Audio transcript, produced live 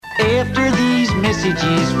After these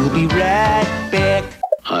messages, we'll be right back.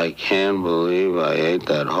 I can't believe I ate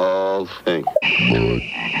that whole thing.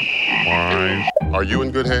 Are you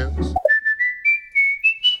in good hands?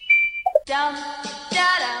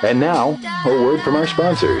 And now, a word from our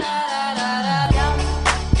sponsors.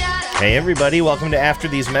 Hey everybody, welcome to After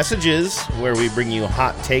These Messages, where we bring you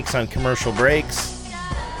hot takes on commercial breaks.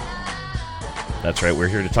 That's right, we're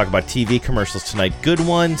here to talk about TV commercials tonight. Good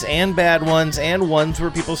ones and bad ones, and ones where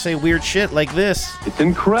people say weird shit like this. It's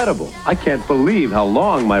incredible. I can't believe how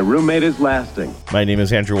long my roommate is lasting. My name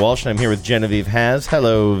is Andrew Walsh, and I'm here with Genevieve Has.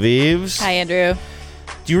 Hello, Vives. Hi, Andrew.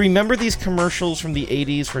 Do you remember these commercials from the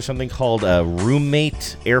 80s for something called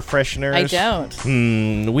roommate air fresheners? I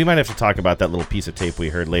don't. We might have to talk about that little piece of tape we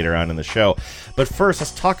heard later on in the show. But first,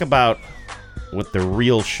 let's talk about what the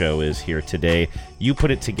real show is here today. You put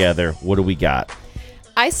it together. What do we got?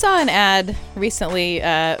 I saw an ad recently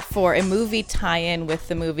for a movie tie-in with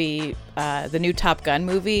the movie, the new Top Gun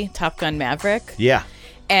movie, Top Gun Maverick. Yeah.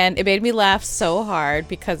 And it made me laugh so hard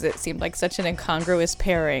because it seemed like such an incongruous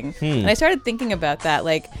pairing. And I started thinking about that,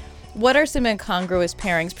 like, what are some incongruous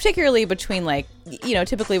pairings, particularly between, like, you know,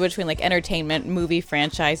 typically between, like, entertainment movie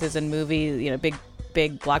franchises and movie, you know, big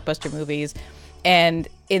blockbuster movies. And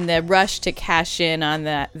in the rush to cash in on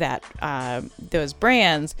those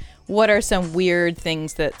brands, what are some weird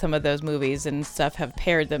things that some of those movies and stuff have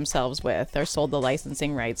paired themselves with or sold the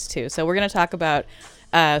licensing rights to? So we're going to talk about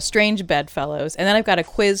Strange Bedfellows, and then I've got a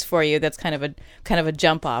quiz for you that's kind of a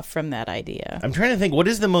jump off from that idea. I'm trying to think, what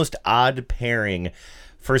is the most odd pairing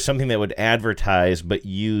for something that would advertise but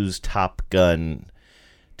use Top Gun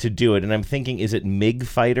to do it? And I'm thinking, is it MiG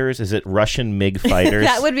fighters? Is it Russian MiG fighters?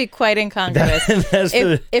 That would be quite incongruous.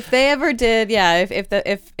 If they ever did, yeah.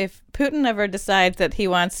 If Putin ever decides that he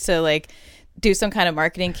wants to, like, do some kind of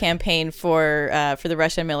marketing campaign for the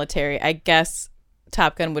Russian military, I guess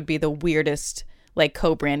Top Gun would be the weirdest, like,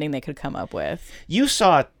 co-branding they could come up with. You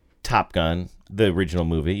saw Top Gun, the original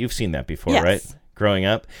movie. You've seen that before, yes. Right? Growing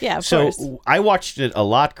up? Yeah, of course. So I watched it a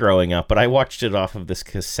lot growing up, but I watched it off of this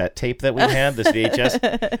cassette tape that we had, this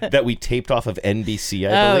VHS, that we taped off of NBC,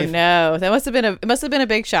 I believe. Oh, no. That must have been a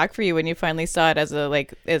big shock for you when you finally saw it as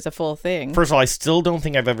a full thing. First of all, I still don't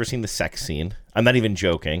think I've ever seen the sex scene. I'm not even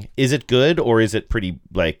joking. Is it good, or is it pretty,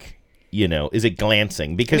 like, you know, is it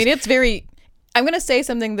glancing? Because I mean, it's very... I'm going to say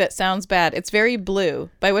something that sounds bad. It's very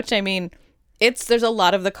blue, by which I mean... There's a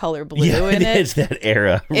lot of the color blue in it. It's that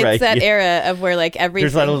era, right? It's that era of where, like, everything...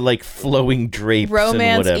 There's a lot of, like, flowing drapes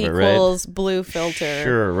romance and whatever, equals right? blue filter.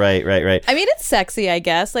 Sure, right. I mean, it's sexy, I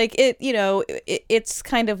guess. Like, it's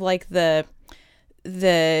kind of like the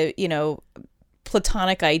you know,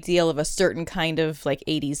 platonic ideal of a certain kind of, like,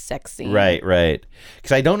 80s sex scene. Right.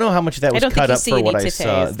 Because I don't know how much of that was cut up for what I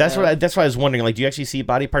saw. That's why I was wondering, like, do you actually see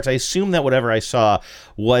body parts? I assume that whatever I saw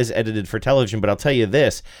was edited for television, but I'll tell you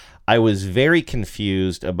this. I was very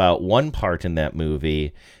confused about one part in that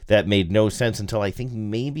movie that made no sense until I think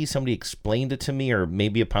maybe somebody explained it to me, or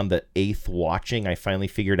maybe upon the 8th watching, I finally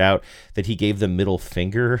figured out that he gave the middle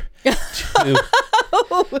finger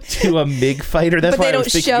to a MiG fighter. That's why I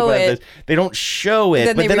was thinking about this. They don't show it.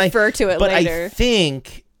 Then they refer to it later. I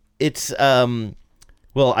think it's...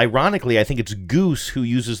 well, ironically, I think it's Goose who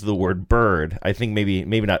uses the word bird. I think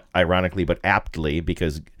maybe not ironically, but aptly,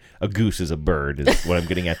 because... a goose is a bird, is what I'm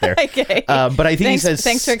getting at there. Okay. But I think he says...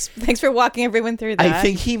 Thanks for walking everyone through that. I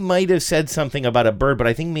think he might have said something about a bird, but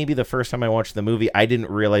I think maybe the first time I watched the movie, I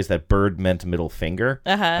didn't realize that bird meant middle finger.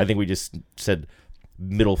 Uh-huh. I think we just said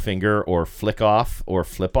middle finger or flick off or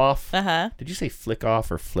flip off. Uh-huh. Did you say flick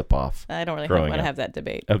off or flip off? I don't really want to have that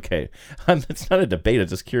debate. Okay. It's not a debate. I'm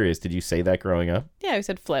just curious. Did you say that growing up? Yeah, I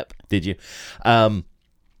said flip. Did you?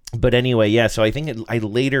 But anyway, yeah. So I think I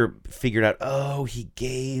later figured out. Oh, he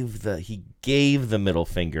gave the middle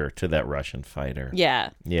finger to that Russian fighter. Yeah.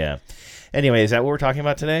 Yeah. Anyway, is that what we're talking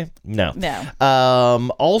about today? No.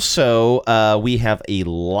 No. Also, we have a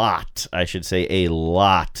lot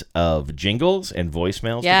of jingles and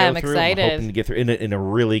voicemails. Yeah, to go I'm through. excited. I'm hoping to get through in a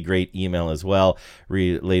really great email as well,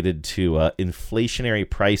 related to inflationary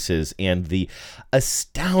prices and the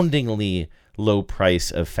astoundingly low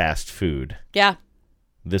price of fast food. Yeah.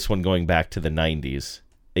 This one going back to the 90s,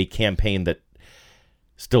 a campaign that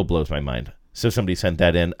still blows my mind. So somebody sent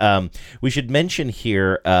that in. We should mention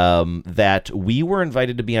here that we were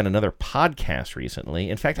invited to be on another podcast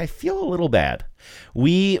recently. In fact, I feel a little bad.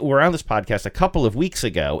 We were on this podcast a couple of weeks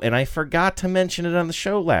ago, and I forgot to mention it on the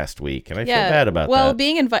show last week, and I feel bad about that. Well,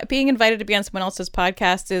 being invited to be on someone else's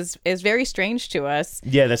podcast is very strange to us.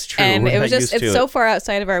 Yeah, that's true. And We're it was it's so far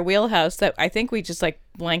outside of our wheelhouse that I think we just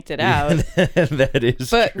blanked it out. That is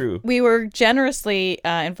true. But we were generously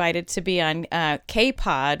invited to be on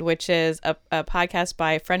K-Pod, which is a podcast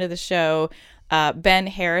by a friend of the show, Ben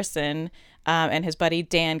Harrison, and his buddy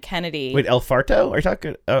Dan Kennedy. Wait, El Farto? Are you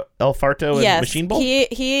talking El Farto and yes, Machine Bolt?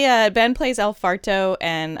 He Ben plays El Farto,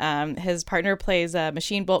 and his partner plays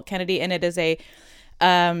Machine Bolt Kennedy, and it is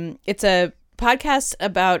it's a podcast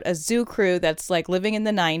about a zoo crew that's living in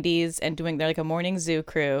the 90s and doing they're a morning zoo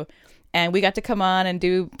crew. And we got to come on and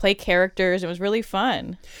play characters. It was really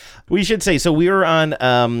fun. We should say, so we were on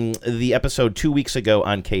the episode 2 weeks ago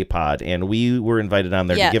on K-Pod, and we were invited on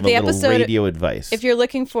there to give a little radio advice. If you're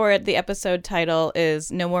looking for it, the episode title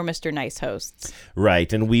is No More Mr. Nice Hosts.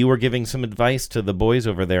 Right, and we were giving some advice to the boys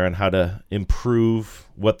over there on how to improve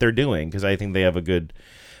what they're doing, because I think they have a good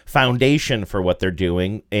foundation for what they're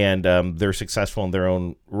doing, and they're successful in their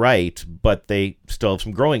own right, but they still have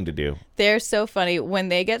some growing to do. They're so funny when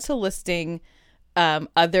they get to listing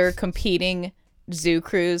other competing zoo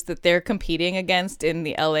crews that they're competing against in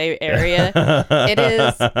the LA area. It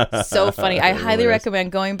is so funny. I highly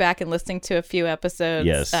recommend going back and listening to a few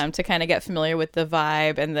episodes to kind of get familiar with the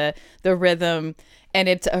vibe and the rhythm. And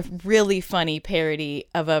it's a really funny parody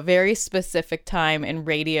of a very specific time in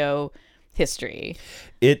radio history.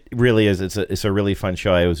 It really is. It's a really fun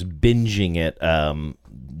show. I was binging it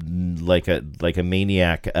like a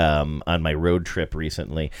maniac on my road trip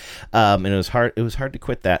recently, and it was hard to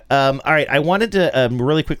quit that. All right, I wanted to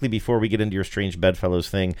really quickly before we get into your Strange Bedfellows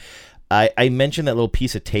thing. I mentioned that little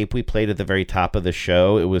piece of tape we played at the very top of the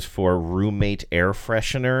show. It was for roommate air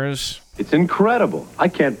fresheners. It's incredible. I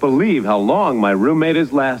can't believe how long my roommate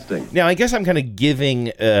is lasting. Now, I guess I'm kind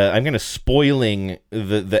of spoiling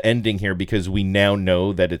the ending here because we now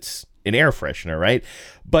know that it's an air freshener, right?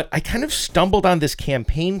 But I kind of stumbled on this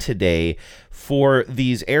campaign today for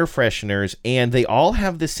these air fresheners, and they all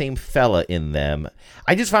have the same fella in them.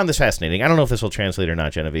 I just found this fascinating. I don't know if this will translate or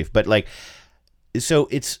not, Genevieve, but so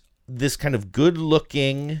it's this kind of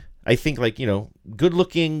good-looking, I think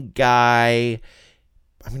good-looking guy,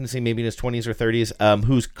 I'm going to say maybe in his 20s or 30s,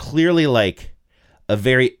 who's clearly a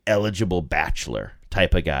very eligible bachelor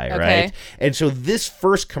type of guy, right? And so this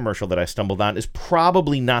first commercial that I stumbled on is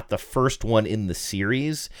probably not the first one in the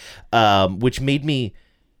series, which made me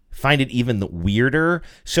find it even weirder.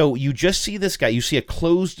 So you just see this guy, you see a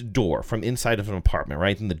closed door from inside of an apartment,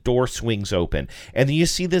 right? And the door swings open. And then you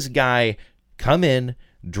see this guy come in,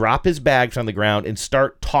 drop his bags on the ground, and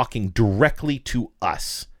start talking directly to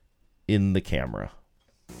us in the camera.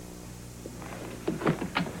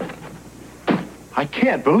 I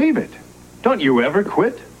can't believe it. Don't you ever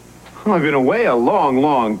quit? I've been away a long,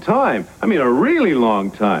 long time. I mean, a really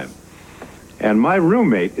long time. And my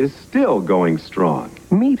roommate is still going strong.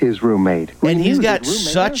 Meet his roommate. And he's got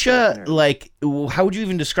such a, how would you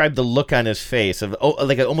even describe the look on his face of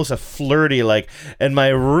almost a flirty, and my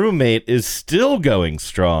roommate is still going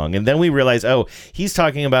strong. And then we realize, he's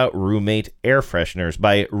talking about roommate air fresheners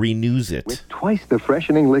by Renews It. With twice the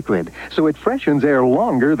freshening liquid, so it freshens air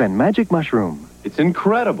longer than Magic Mushroom. It's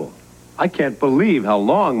incredible. I can't believe how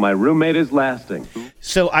long my roommate is lasting.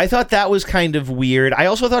 So I thought that was kind of weird. I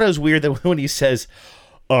also thought it was weird that when he says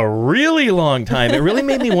a really long time, it really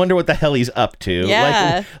made me wonder what the hell he's up to.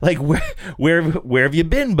 Yeah. Where have you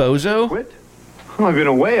been, bozo? Quit? I've been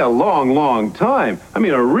away a long, long time. I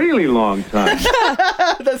mean, a really long time.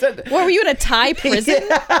 What, were you in a Thai prison?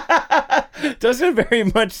 Doesn't very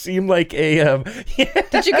much seem like a...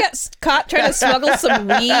 Did you get caught trying to smuggle some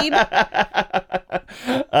weed?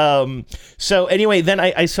 So anyway, then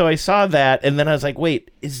I saw that, and then I was like,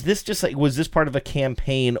 wait, is this just was this part of a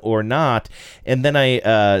campaign or not? And then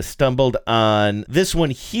I stumbled on this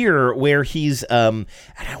one here where he's, and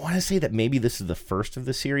I want to say that maybe this is the first of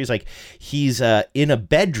the series, he's in a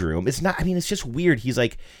bedroom. It's not, it's just weird. He's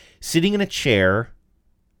sitting in a chair.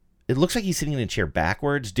 It looks like he's sitting in a chair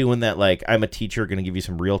backwards, doing that, I'm a teacher, going to give you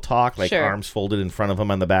some real talk, sure. Arms folded in front of him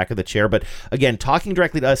on the back of the chair. But again, talking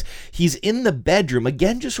directly to us. He's in the bedroom,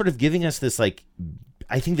 again, just sort of giving us this, I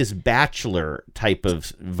think this bachelor type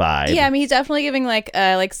of vibe. Yeah, he's definitely giving,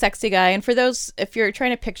 sexy guy. And for those, if you're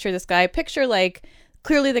trying to picture this guy, picture,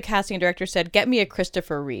 clearly the casting director said, get me a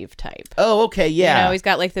Christopher Reeve type. Oh, okay, yeah. He's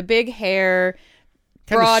got, the big hair,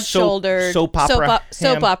 broad shouldered, soap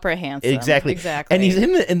opera handsome. Exactly. And he's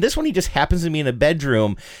in this one. He just happens to be in a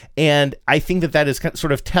bedroom, and I think that is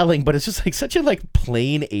sort of telling. But it's just like such a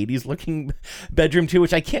plain 80s looking bedroom too,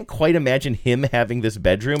 which I can't quite imagine him having this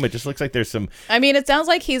bedroom. It just looks like there's some. I mean, it sounds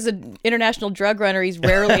like he's an international drug runner. He's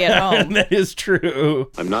rarely at home. That is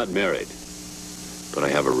true. I'm not married, but I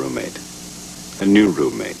have a roommate, a new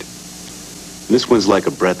roommate. This one's like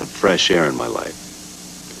a breath of fresh air in my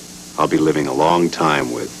life. I'll be living a long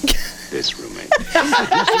time with this roommate.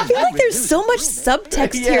 I feel like there's so much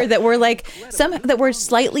subtext here that we're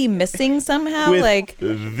slightly missing somehow. With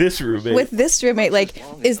this roommate. Like,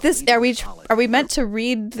 is this? Are we meant to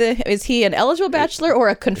read is he an eligible bachelor or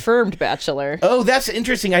a confirmed bachelor? Oh, that's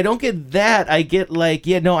interesting. I don't get that. I get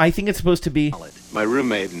I think it's supposed to be my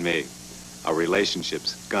roommate and me. Our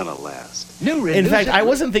relationship's gonna last. In fact, I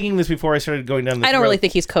wasn't thinking this before I started going down this I don't road. really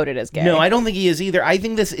think he's coded as gay. No, I don't think he is either. I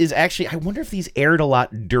think this is actually, I wonder if these aired a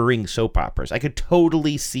lot during soap operas. I could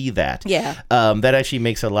totally see that. Yeah. That actually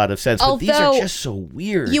makes a lot of sense. But these are just so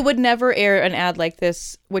weird. You would never air an ad like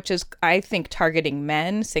this, which is, I think,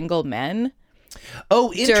 targeting single men.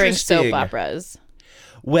 Oh, interesting. During soap operas.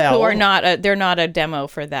 Well. Who are they're not a demo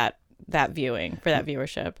for that viewing, for that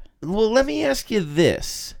viewership. Well, let me ask you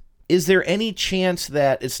this. Is there any chance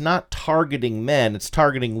that it's not targeting men, it's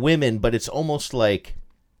targeting women, but it's almost like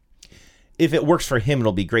if it works for him,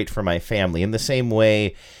 it'll be great for my family, in the same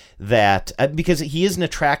way that, because he is an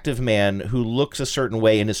attractive man who looks a certain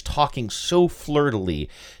way and is talking so flirtily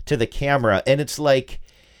to the camera, and it's like,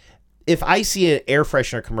 if I see an air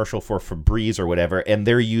freshener commercial for Febreze or whatever, and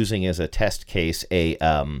they're using as a test case a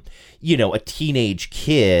teenage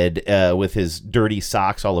kid with his dirty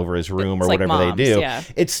socks all over his room or whatever they do,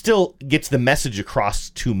 it still gets the message across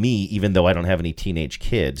to me, even though I don't have any teenage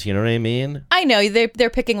kids. You know what I mean? I know they're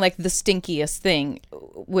picking the stinkiest thing,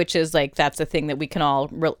 which is that's the thing that we can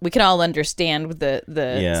all understand with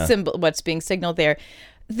the symbol, what's being signaled there.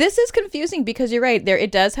 This is confusing because you're right. It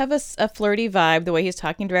does have a flirty vibe, the way he's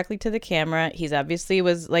talking directly to the camera. He's obviously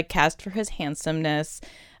was cast for his handsomeness.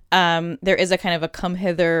 There is a kind of a come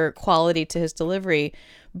hither quality to his delivery,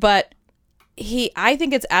 but I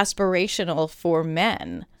think it's aspirational for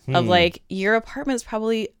men of your apartment is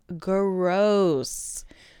probably gross.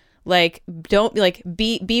 Don't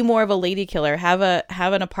be more of a lady killer. Have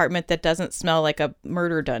an apartment that doesn't smell like a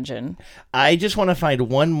murder dungeon. I just want to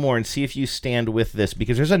find one more and see if you stand with this,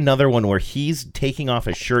 because there's another one where he's taking off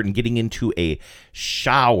his shirt and getting into a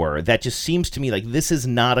shower that just seems to me like this is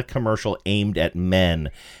not a commercial aimed at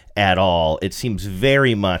men at all. It seems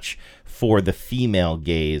very much for the female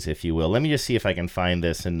gaze, if you will. Let me just see if I can find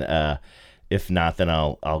this, and if not, then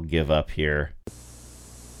I'll give up here.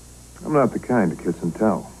 I'm not the kind to kiss and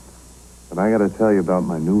tell. But I gotta tell you about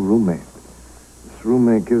my new roommate. This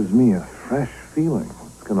roommate gives me a fresh feeling.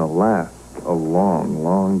 It's gonna last a long,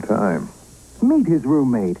 long time. Meet his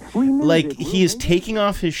roommate. He is taking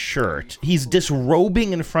off his shirt. He's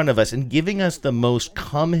disrobing in front of us and giving us the most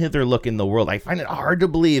come hither look in the world. I find it hard to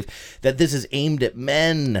believe that this is aimed at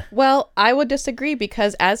men. Well, I would disagree,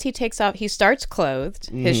 because as he takes off, he starts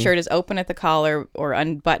clothed. His shirt is open at the collar or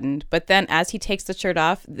unbuttoned. But then as he takes the shirt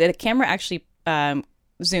off, the camera actually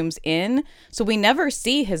zooms in, so we never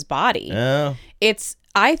see his body. Oh.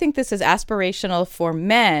 I think this is aspirational for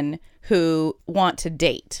men who want to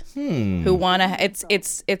date, who want to.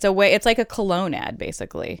 It's a way. It's like a cologne ad,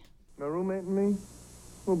 basically. My roommate and me,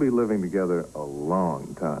 we'll be living together a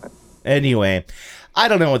long time. Anyway, I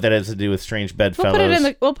don't know what that has to do with Strange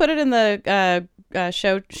Bedfellows. We'll put it in the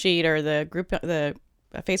show sheet or the group, the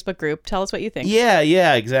Facebook group. Tell us what you think.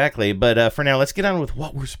 Yeah, exactly. But for now, let's get on with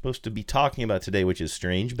what we're supposed to be talking about today, which is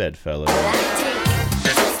Strange Bedfellows.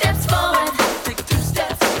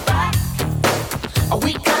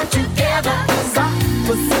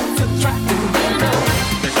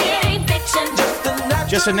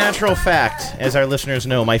 Just a natural fact, as our listeners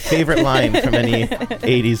know, my favorite line from any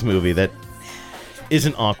 80s movie that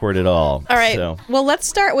isn't awkward at all. All right. So. Well, let's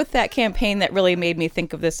start with that campaign that really made me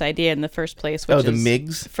think of this idea in the first place. Which the is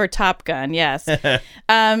MiGs? For Top Gun, yes.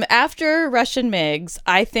 After Russian MiGs,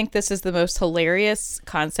 I think this is the most hilarious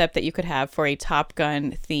concept that you could have for a Top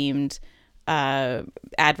Gun themed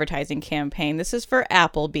advertising campaign. This is for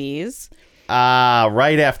Applebee's.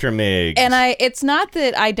 Right after MiGs. And it's not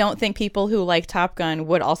that I don't think people who like Top Gun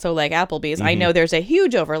would also like Applebee's. I know there's a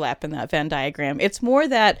huge overlap in that Venn diagram. It's more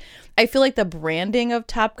that I feel like the branding of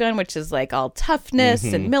Top Gun, which is all toughness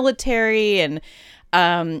and military and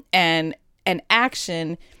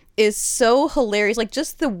action, is so hilarious.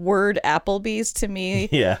 Just the word Applebee's to me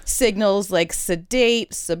signals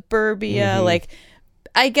sedate, suburbia,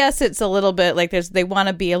 I guess it's a little bit like they want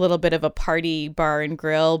to be a little bit of a party bar and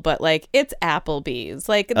grill, but like it's Applebee's.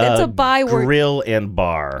 Like it's a byword. Grill and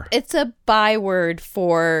bar. It's a byword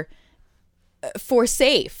for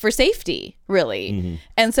safety, really. Mm-hmm.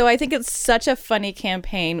 And so I think it's such a funny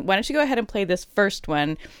campaign. Why don't you go ahead and play this first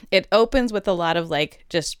one? It opens with a lot of like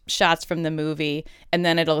just shots from the movie, and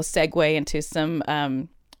then it'll segue into some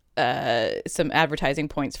advertising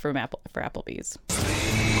points for Applebee's.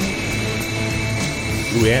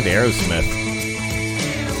 Ooh, and Aerosmith.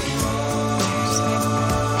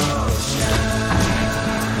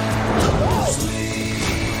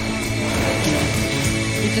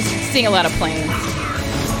 You're just seeing a lot of planes.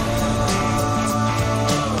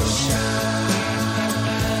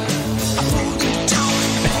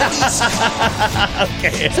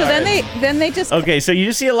 Okay. So then they just okay. So you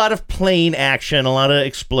just see a lot of plane action, a lot of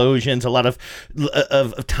explosions, a lot of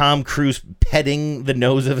Tom Cruise petting the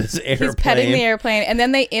nose of his airplane. He's petting the airplane, and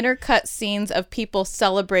then they intercut scenes of people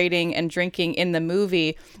celebrating and drinking in the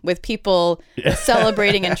movie with people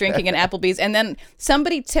celebrating and drinking in Applebee's, and then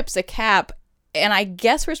somebody tips a cap. And I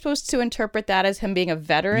guess we're supposed to interpret that as him being a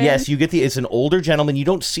veteran. Yes, you get it's an older gentleman. You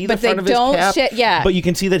don't see the front of his cap. But you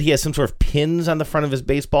can see that he has some sort of pins on the front of his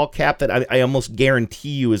baseball cap that I almost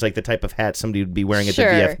guarantee you is like the type of hat somebody would be wearing at the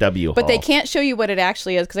VFW hall. But they can't show you what it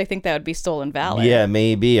actually is because I think that would be stolen valor. Yeah,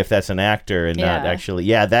 maybe if that's an actor and not actually.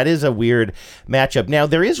 Yeah, that is a weird matchup. Now,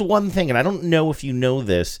 there is one thing, and I don't know if you know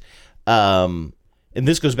this, and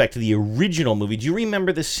this goes back to the original movie. Do you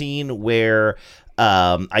remember the scene where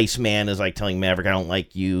Iceman is like telling Maverick, I don't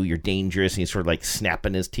like you, you're dangerous, and he's sort of like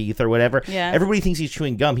snapping his teeth or whatever? Yeah. Everybody thinks he's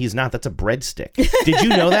chewing gum. He's not. That's a breadstick. Did you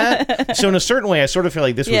know that? So in a certain way, I sort of feel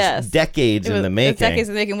like this was decades in the making. Decades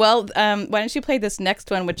in the making. Well, why don't you play this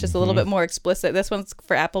next one, which is a little bit more explicit. This one's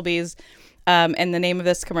for Applebee's, and the name of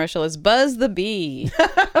this commercial is Buzz the Bee.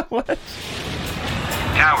 What?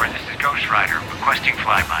 Tower, this is Ghost Rider, requesting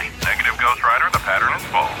flyby. Negative, Ghost Rider, the pattern is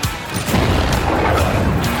full.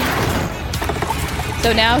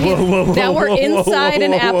 So now we're inside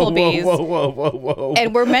an Applebee's. Whoa.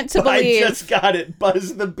 And we're meant to believe... I just got it.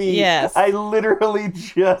 Buzz the Bee. Yes. I literally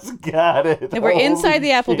just got it. And we're inside the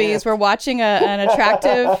Applebee's. We're watching an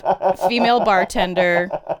attractive female bartender.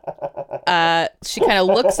 She kind of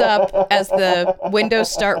looks up as the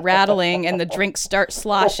windows start rattling and the drinks start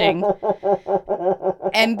sloshing.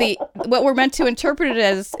 And what we're meant to interpret it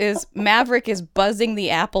as is Maverick is buzzing the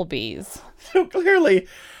Applebee's. So clearly...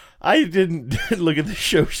 I didn't look at the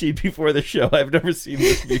show sheet before the show. I've never seen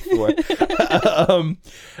this before.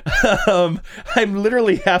 I'm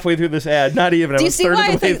literally halfway through this ad. Not even. Do you see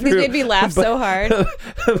why this made me laugh so hard?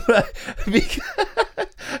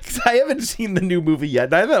 Because I haven't seen the new movie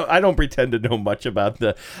yet. I don't pretend to know much about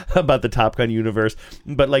the Top Gun universe.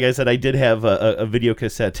 But like I said, I did have a video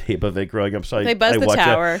cassette tape of it growing up. So they buzzed the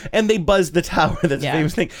tower. And they buzzed the tower. That's the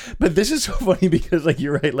famous thing. But this is so funny because, like,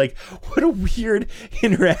 you're right. Like, what a weird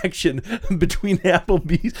interaction between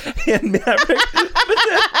Applebee's and Maverick.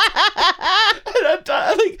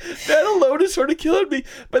 Like, that alone is sort of killing me.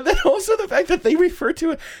 But then also the fact that they refer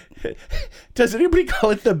to it. Does anybody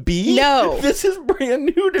call it the Bee? No. This is brand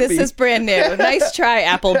new to me. This is brand new. Nice try,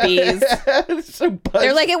 Applebee's.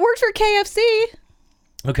 They're like, it worked for KFC.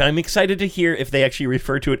 Okay, I'm excited to hear if they actually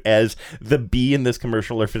refer to it as the Bee in this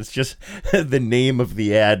commercial or if it's just the name of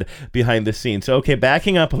the ad behind the scenes. So, okay,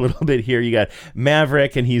 backing up a little bit here, you got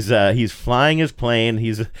Maverick, and he's flying his plane.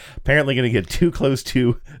 He's apparently going to get too close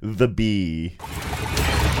to the Bee.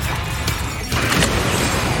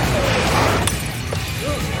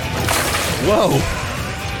 Whoa.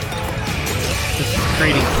 This is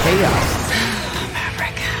creating chaos.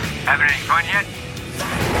 Maverick, having any fun yet?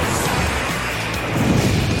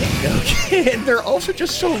 Okay, and they're also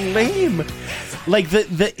just so lame. Like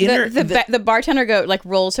the bartender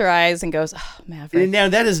rolls her eyes and goes, "Oh, Maverick." Now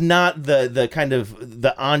that is not the kind of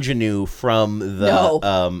the ingenue from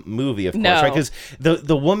the movie, of course, right? Because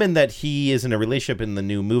the woman that he is in a relationship in the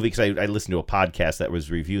new movie, because I listened to a podcast that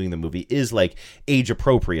was reviewing the movie, is like age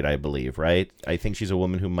appropriate, I believe, right? I think she's a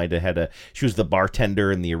woman who might have had she was the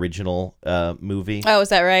bartender in the original movie. Oh, is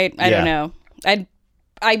that right? I don't know.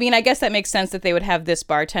 I mean, I guess that makes sense that they would have this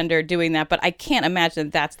bartender doing that, but I can't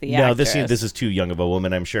imagine that's the actress. No, this is too young of a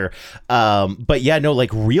woman, I'm sure. But yeah, no,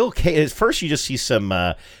 like real chaos. First, you just see some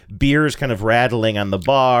beers kind of rattling on the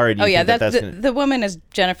bar. And the woman is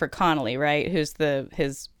Jennifer Connelly, right? Who's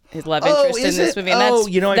his love interest in this movie.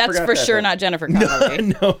 And that's for sure not Jennifer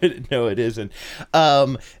Connelly. No, it isn't.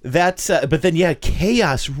 But then,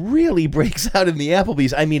 chaos really breaks out in the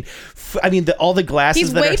Applebee's. I mean, all the glasses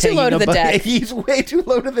He's way too low to the deck. He's way too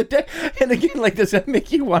low to the deck. And again, like, does that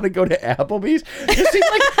make you want to go to Applebe's? It seems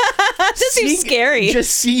like That seems scary.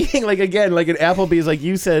 Just seeing, like, again, like an Applebee's, like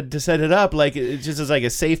you said, to set it up, like it just is like a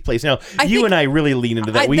safe place. Now, you and I really lean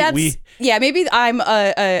into that. Yeah, maybe I'm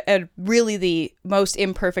a really the most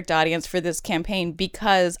imperfect audience for this campaign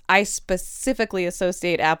because I specifically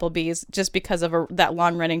associate Applebee's just because of that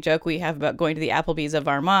long-running joke we have about going to the Applebee's of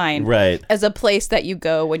our mind, right, as a place that you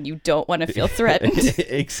go when you don't want to feel threatened.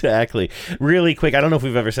 Exactly. Really quick, I don't know if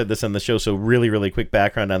we've ever said this on the show, so really quick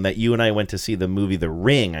background on that. You and I went to see the movie The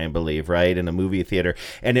Ring, I believe, right, in a movie theater,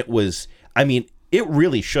 and it was, I mean, it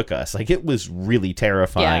really shook us. Like, it was really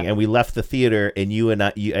terrifying. And we left the theater, and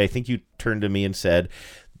I think you turned to me and said,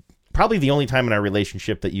 probably the only time in our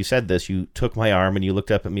relationship that you said this, you took my arm and you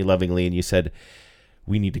looked up at me lovingly and you said,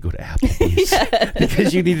 we need to go to Applebee's.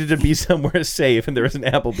 Because you needed to be somewhere safe, and there was an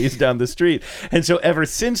Applebee's down the street. And so ever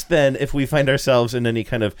since then, if we find ourselves in any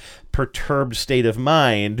kind of perturbed state of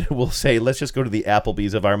mind, we'll say, let's just go to the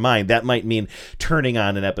Applebee's of our mind. That might mean turning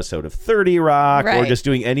on an episode of 30 Rock, or just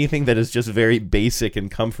doing anything that is just very basic and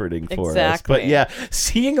comforting for us. But yeah,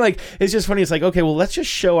 seeing, like, it's just funny. It's like, okay, well, let's just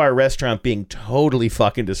show our restaurant being totally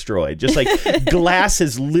fucking destroyed. Just like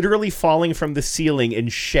glasses literally falling from the ceiling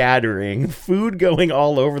and shattering, food going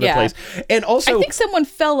all over the place. And also, I think someone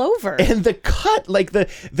fell over. And the cut, like the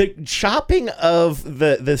chopping of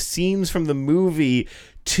the scenes from the movie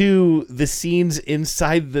to the scenes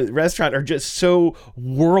inside the restaurant are just so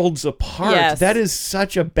worlds apart. Yes. That is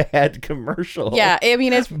such a bad commercial. Yeah, I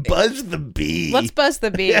mean, it's Buzz the Bee. Let's buzz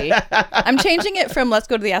the bee. I'm changing it from let's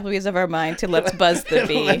go to the Applebee's of our mind to let's buzz the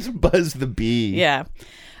bee. Let's buzz the bee. Yeah.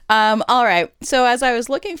 All right. So as I was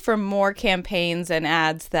looking for more campaigns and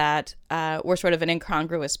ads that were sort of an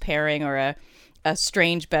incongruous pairing or a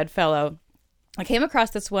strange bedfellow, I came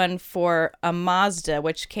across this one for a Mazda,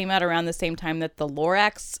 which came out around the same time that the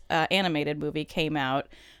Lorax animated movie came out.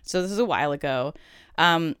 So this is a while ago.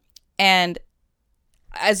 And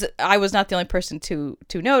as I was not the only person to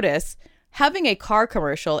notice, having a car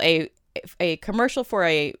commercial, a commercial for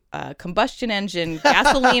a combustion engine,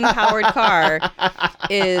 gasoline-powered car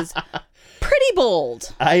is pretty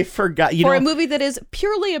bold. I forgot. For a movie that is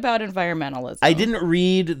purely about environmentalism. I didn't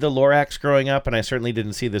read the Lorax growing up, and I certainly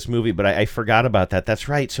didn't see this movie, but I forgot about that. That's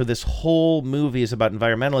right. So this whole movie is about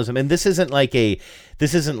environmentalism, and this isn't like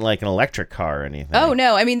an electric car or anything. Oh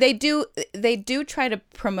no! I mean, they do try to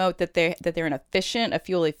promote that they're a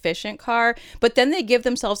fuel efficient car, but then they give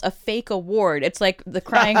themselves a fake award. It's like the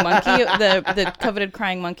Crying Monkey, the coveted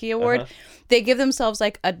Crying Monkey Award. They give themselves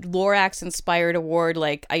like a Lorax inspired award.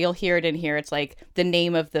 Like you'll hear it in here. It's like the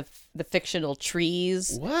name of the fictional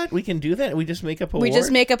trees. What? We can do that? We just make up awards? We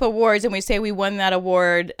just make up awards and we say we won that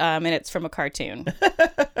award, and it's from a cartoon.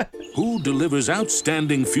 Who delivers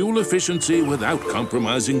outstanding fuel efficiency without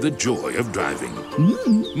compromising the joy of driving?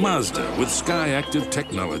 Mazda with Skyactiv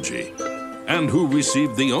technology. And who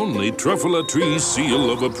received the only Truffula Tree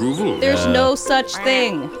seal of approval? There's no such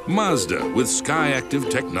thing. Mazda with Skyactiv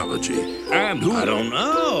technology. And who... I don't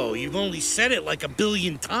know. You've only said it like 1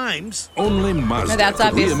 billion times. Only Mazda. No, that's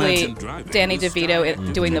obviously Danny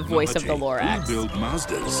DeVito doing the voice of the Lorax. We build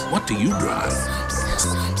Mazdas. What do you drive?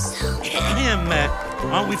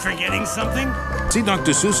 Aren't we forgetting something? See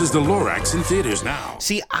Dr. Seuss's The Lorax in theaters now.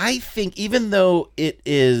 See, I think even though it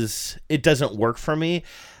doesn't work for me,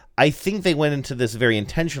 I think they went into this very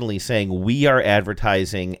intentionally saying we are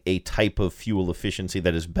advertising a type of fuel efficiency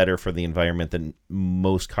that is better for the environment than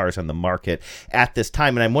most cars on the market at this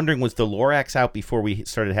time. And I'm wondering, was the Lorax out before we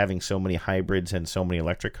started having so many hybrids and so many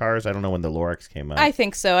electric cars? I don't know when the Lorax came out. I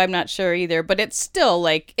think so. I'm not sure either. But it's still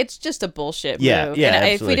like, it's just a bullshit move. Yeah, and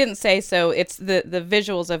absolutely. If we didn't say so, it's the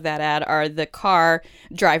visuals of that ad are the car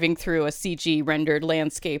driving through a CG rendered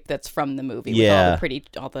landscape that's from the movie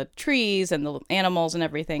with all the trees and the animals and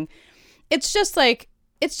everything. It's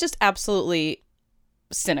just absolutely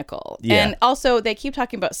cynical. Yeah. And also they keep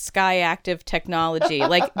talking about Skyactiv technology.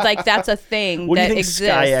 like that's a thing what that do you think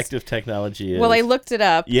exists. Skyactiv technology is? Well, I looked it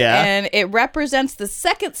up. Yeah. And it represents the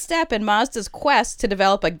second step in Mazda's quest to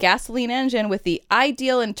develop a gasoline engine with the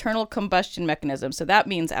ideal internal combustion mechanism. So that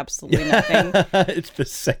means absolutely nothing. It's the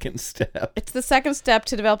second step. It's the second step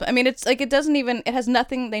to develop. I mean, it's like it has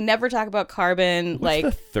nothing. They never talk about carbon. What's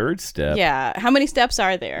the third step? Yeah. How many steps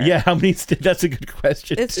are there? Yeah, how many steps? That's a good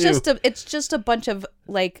question. It's just a bunch of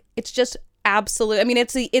it's just absolute. I mean,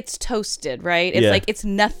 it's toasted, right? It's like it's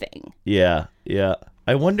nothing. Yeah.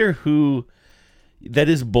 I wonder who that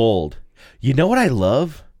is bold. You know what I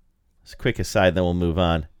love? It's a quick aside, then we'll move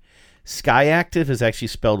on. Sky Active is actually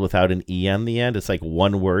spelled without an E on the end. It's like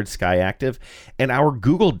one word, Sky Active. And our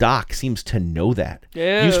Google Doc seems to know that. Ew.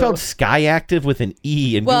 You spelled Sky Active with an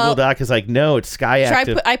E, and Google Doc is like, no, it's Sky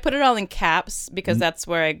Active. I put it all in caps because that's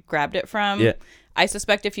where I grabbed it from. Yeah. I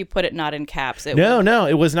suspect if you put it not in caps, it No,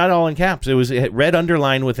 it was not all in caps. It was red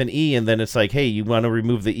underline with an E, and then it's like, hey, you want to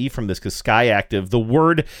remove the E from this because Sky Active, the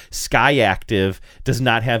word Sky Active does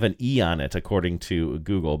not have an E on it, according to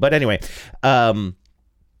Google. But anyway, do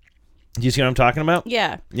you see what I'm talking about?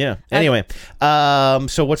 Yeah. Yeah. Anyway,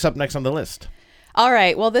 so what's up next on the list? All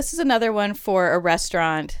right. Well, this is another one for a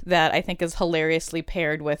restaurant that I think is hilariously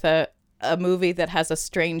paired with a movie that has a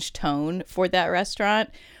strange tone for that restaurant.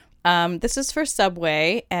 This is for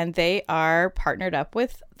Subway, and they are partnered up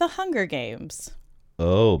with The Hunger Games.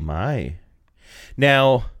 Oh, my.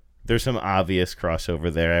 Now, there's some obvious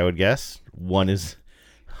crossover there, I would guess. One is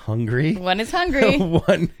hungry. One is hungry.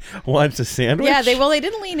 One wants a sandwich. Yeah, they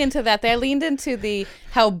didn't lean into that. They leaned into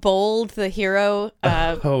how bold the hero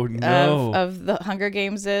of the Hunger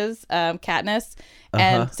Games is, Katniss.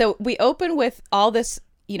 And so we open with all this,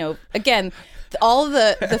 again, all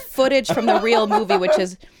the footage from the real movie, which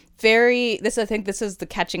is I think this is the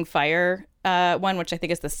Catching Fire one, which I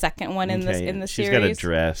think is the second one in the series. She's got a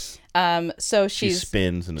dress. So she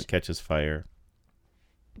spins and it catches fire.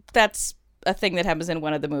 That's a thing that happens in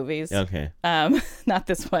one of the movies. Okay. Not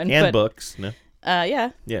this one. And books. No.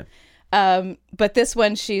 Yeah. Yeah. But this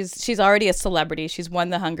one, she's already a celebrity. She's won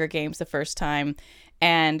the Hunger Games the first time,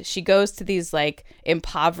 and she goes to these like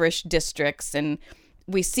impoverished districts, and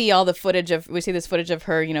we see this footage of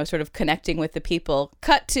her, sort of connecting with the people.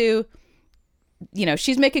 Cut to,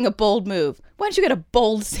 she's making a bold move. Why don't you get a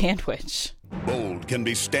bold sandwich? Bold can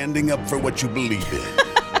be standing up for what you believe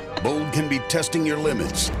in. Bold can be testing your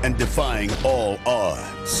limits and defying all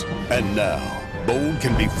odds. And now, bold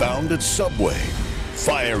can be found at Subway.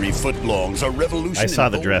 Fiery footlongs are revolution. I saw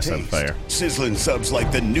in the bold dress taste. on fire. Sizzling subs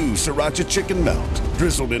like the new Sriracha Chicken Melt.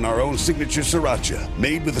 Drizzled in our own signature Sriracha.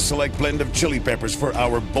 Made with a select blend of chili peppers for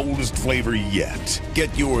our boldest flavor yet.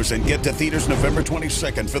 Get yours and get to theaters November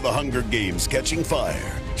 22nd for the Hunger Games Catching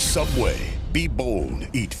Fire. Subway. Be bold.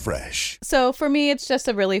 Eat fresh. So for me, it's just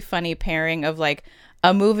a really funny pairing of like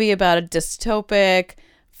a movie about a dystopic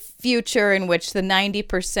future in which the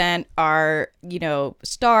 90% are,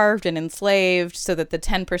 starved and enslaved so that the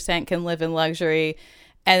 10% can live in luxury.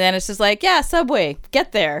 And then it's just like, yeah, Subway,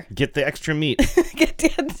 get there. Get the extra meat. Get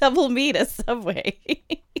the double meat at Subway.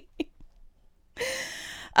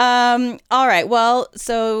 All right. Well,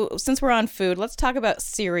 so since we're on food, let's talk about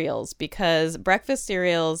cereals, because breakfast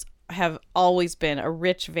cereals have always been a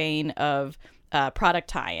rich vein of product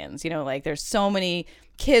tie-ins. Like there's so many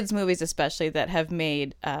kids movies especially that have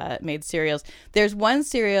made cereals. There's one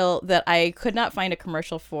cereal that I could not find a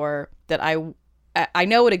commercial for that I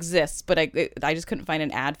know it exists, but I just couldn't find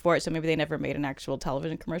an ad for it, so maybe they never made an actual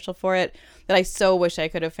television commercial for it, that I so wish I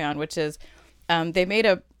could have found, which is they made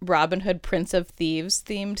a Robin Hood Prince of Thieves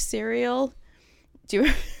themed cereal. Do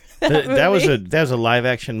you remember that was a live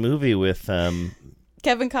action movie with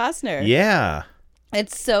Kevin Costner. Yeah.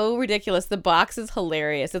 It's so ridiculous. The box is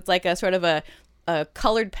hilarious. It's like a sort of a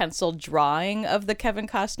colored pencil drawing of the Kevin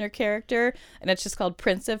Costner character, and it's just called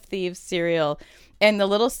Prince of Thieves cereal. And the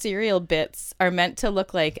little cereal bits are meant to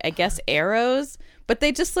look like, I guess, arrows, but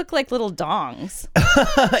they just look like little dongs.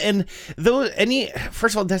 And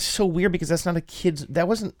first of all, that's so weird because that's not a kid's. That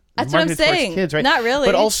wasn't. That's what I'm saying. Kids, right? Not really.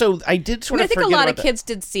 But also, I did sort of. I think a lot of kids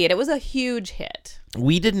did see it. It was a huge hit.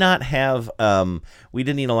 We did not have. We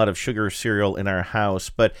didn't eat a lot of sugar cereal in our house,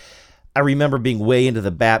 but I remember being way into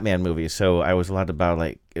the Batman movies, so I was allowed to buy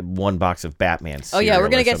like one box of Batman cereal. Oh yeah, we're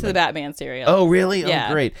gonna get to the Batman cereal. Oh really? Yeah.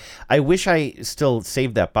 Oh great. I wish I still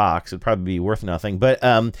saved that box. It'd probably be worth nothing. But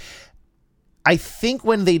I think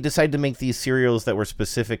when they decided to make these cereals that were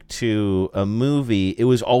specific to a movie, it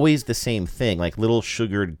was always the same thing, like little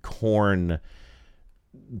sugared corn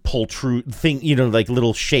thing, like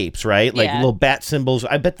little shapes, right? Like little bat symbols.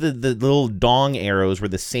 I bet the little dong arrows were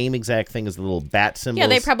the same exact thing as the little bat symbols. Yeah,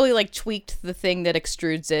 they probably like tweaked the thing that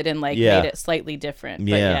extrudes it and like made it slightly different.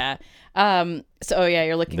 But so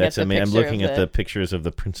you're looking at the picture. I'm looking at the pictures of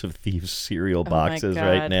the Prince of Thieves cereal boxes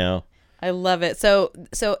right now. I love it. So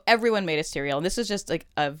everyone made a cereal, and this is just like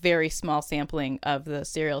a very small sampling of the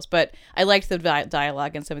cereals, but I liked the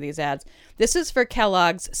dialogue in some of these ads. This is for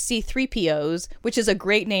Kellogg's C-3POs, which is a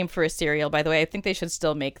great name for a cereal, by the way. I think they should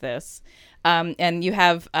still make this. And you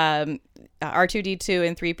have R2-D2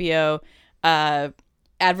 and 3PO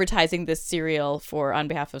advertising this cereal on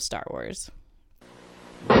behalf of Star Wars.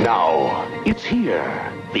 Now, it's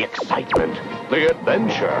here. The excitement, the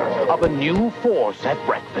adventure of a new force at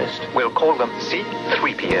breakfast. We'll call them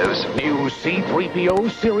C-3POs. New C-3PO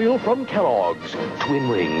cereal from Kellogg's. Twin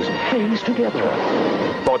rings, phase together.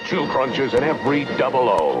 For 2 crunches in every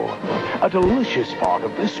 00. A delicious part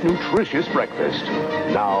of this nutritious breakfast.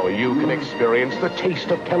 Now you can experience the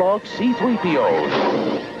taste of Kellogg's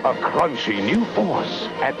C-3POs. A crunchy new force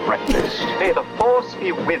at breakfast. May the force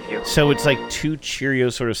be with you. So it's like 2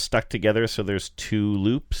 Cheerios sort of stuck together, so there's 2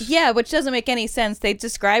 loops? Yeah, which doesn't make any sense. They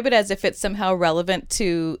describe it as if it's somehow relevant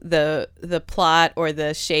to the plot or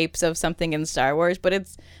the shapes of something in Star Wars, but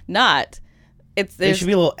it's not. There should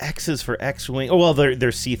be little X's for X-Wing. Oh, well,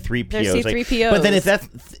 they're C-3POs. They're C-3POs. But then if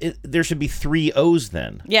there should be 3 O's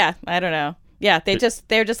then. Yeah, I don't know. Yeah, they're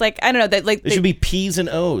just like, I don't know. They should be P's and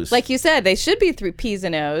O's. Like you said, they should be 3 P's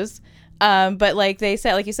and O's. But like you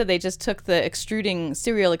said, they just took the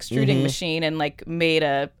cereal extruding machine and like made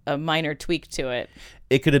a minor tweak to it.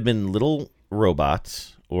 It could have been little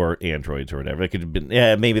robots or androids or whatever. It could have been,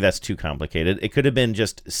 maybe that's too complicated. It could have been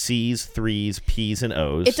just C's, 3's, P's, and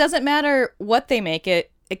O's. It doesn't matter what they make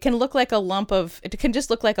it. It can look like it can just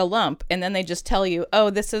look like a lump, and then they just tell you, oh,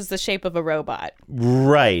 this is the shape of a robot.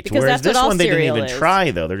 Right. Because whereas that's this what one, they didn't even is.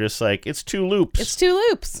 try, though. They're just like, it's 2 loops. It's 2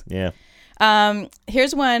 loops. Yeah.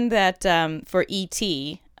 Here's one that for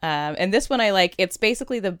E.T., and this one I like. It's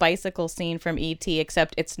basically the bicycle scene from E.T.,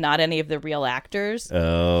 except it's not any of the real actors.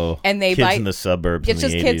 Oh. And they kids in the suburbs. It's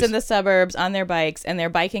just kids 80s. in the suburbs on their bikes, and they're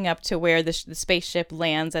biking up to where the spaceship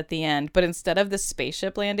lands at the end. But instead of the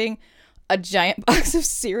spaceship landing, a giant box of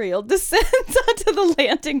cereal descends onto the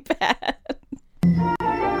landing pad.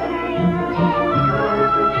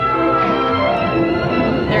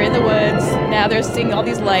 They're in the woods. Now they're seeing all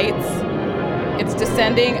these lights. It's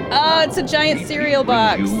descending. Oh, it's a giant cereal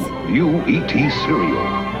box. New E.T.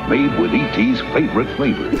 cereal. Made with E.T.'s favorite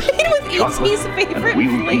flavors. Made with E.T.'s favorite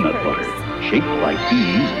real flavors. Peanut butter. Shaped like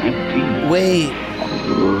E's and T's. Wait.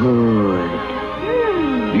 Good.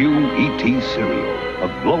 New E.T. cereal. A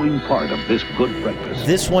glowing part of this good breakfast.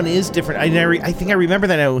 This one is different. I think I remember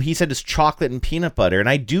that now. He said it's chocolate and peanut butter, and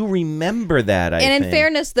I do remember that, in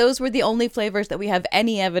fairness, those were the only flavors that we have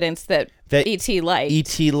any evidence that E.T. liked.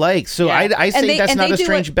 E.T. likes. So yeah. I say that's not a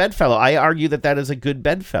strange bedfellow. I argue that is a good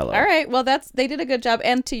bedfellow. All right. Well, they did a good job.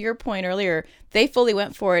 And to your point earlier, they fully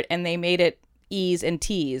went for it, and they made it E's and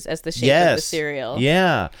T's as the shape of the cereal.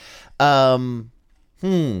 Yeah.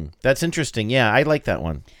 That's interesting. Yeah, I like that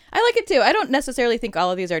one. I like it too. I don't necessarily think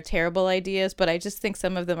all of these are terrible ideas, but I just think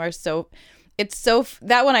some of them are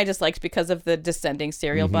that one I just liked because of the descending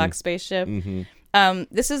cereal box spaceship. Mm-hmm.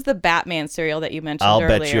 This is the Batman cereal that you mentioned earlier.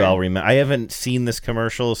 I'll bet you I'll remember. I haven't seen this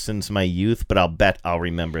commercial since my youth, but I'll bet I'll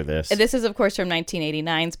remember this. And this is, of course, from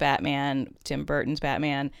 1989's Batman, Tim Burton's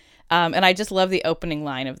Batman. And I just love the opening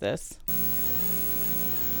line of this.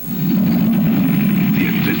 The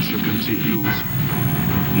adventure continues.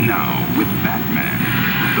 Now with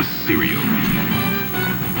Batman, the cereal.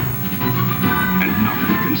 And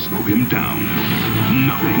nothing can slow him down.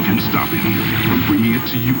 Nothing can stop him from bringing it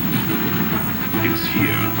to you. It's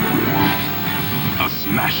here. A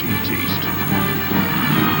smashing taste.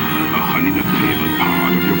 A honey-nut flavored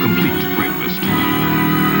part of your complete breakfast.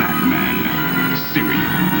 Batman cereal.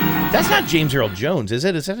 That's not James Earl Jones, is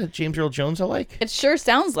it? Is that a James Earl Jones alike? It sure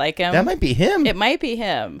sounds like him. That might be him. It might be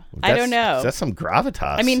him. I don't know. That's some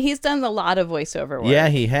gravitas. I mean, he's done a lot of voiceover work. Yeah,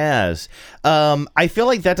 he has. I feel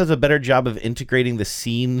like that does a better job of integrating the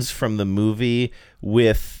scenes from the movie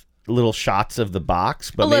with little shots of the box,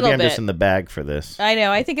 but maybe I'm just in the bag for this. I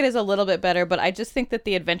know. I think it is a little bit better, but I just think that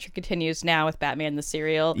the adventure continues now with Batman the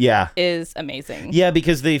cereal is amazing. Yeah,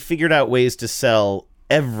 because they figured out ways to sell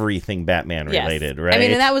everything Batman related, right? I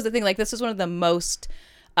mean, and that was the thing. Like, this was one of the most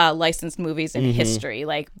licensed movies in history.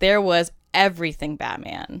 Like, there was everything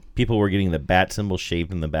Batman. People were getting the bat symbol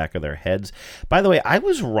shaved in the back of their heads. By the way, I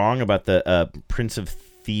was wrong about the Prince of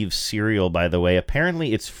Thieves cereal, by the way.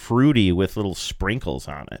 Apparently, it's fruity with little sprinkles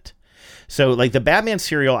on it. So, like, the Batman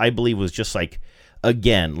cereal, I believe, was just like,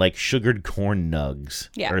 again, like sugared corn nugs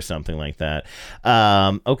or something like that.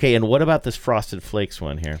 Okay, and what about this Frosted Flakes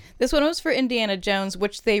one here? This one was for Indiana Jones,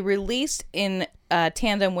 which they released in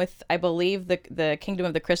tandem with, I believe, the Kingdom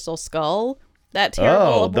of the Crystal Skull. That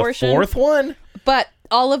terrible abortion. The fourth one? But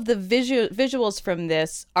all of the visuals from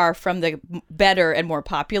this are from the better and more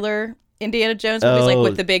popular Indiana Jones movies, like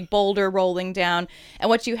with the big boulder rolling down. And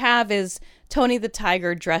what you have is Tony the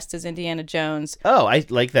Tiger dressed as Indiana Jones. Oh, I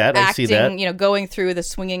like that. Acting, I see that. You know, going through the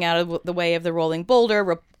swinging out of the way of the rolling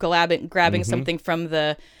boulder, grabbing something from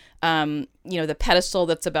the, the pedestal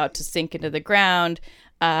that's about to sink into the ground.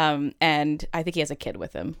 And I think he has a kid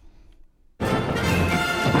with him.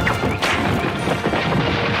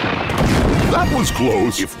 That was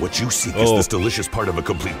close. If what you seek is this delicious part of a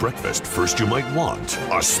complete breakfast, first you might want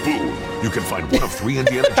a spoon. You can find one of 3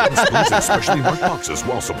 Indiana Jones spoons in specially marked boxes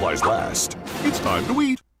while supplies last. It's time to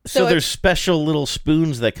eat. So there's special little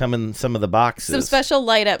spoons that come in some of the boxes. Some special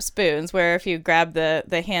light up spoons where if you grab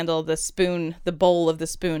the handle, the spoon, the bowl of the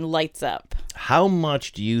spoon lights up. How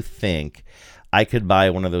much do you think I could buy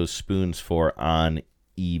one of those spoons for on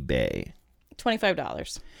eBay?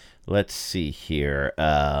 $25. Let's see here.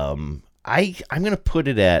 I'm going to put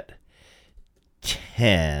it at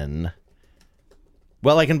 10.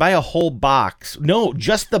 Well, I can buy a whole box. No,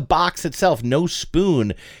 just the box itself. No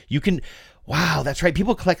spoon. You can... Wow, that's right.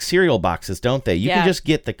 People collect cereal boxes, don't they? You can just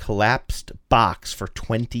get the collapsed box for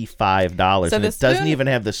 $25, and it doesn't even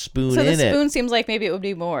have the spoon in it. So the spoon seems like maybe it would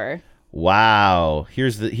be more. Wow.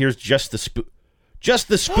 Here's just the spoon. Just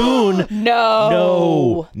the spoon.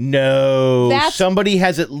 No. Somebody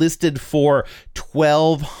has it listed for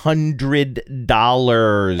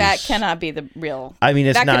 $1,200. That cannot be the real. I mean,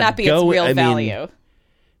 that cannot be its real value.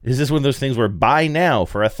 Is this one of those things where buy now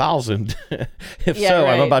for $1,000? If so,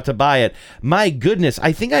 right. I'm about to buy it. My goodness,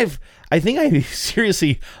 I think I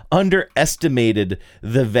seriously underestimated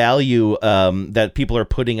the value that people are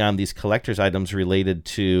putting on these collector's items related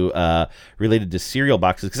to cereal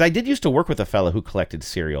boxes. Because I did used to work with a fellow who collected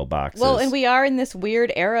cereal boxes. Well, and we are in this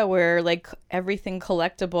weird era where like everything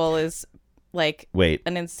collectible is like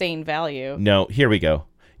an insane value. No, here we go.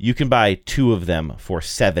 You can buy 2 of them for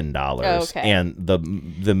 $7, and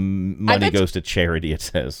the money goes to charity, it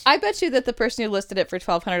says. I bet you that the person who listed it for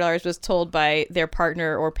 $1,200 was told by their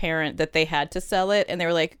partner or parent that they had to sell it, and they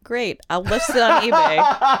were like, great, I'll list it on eBay.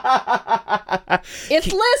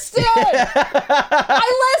 It's listed!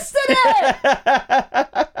 I listed it!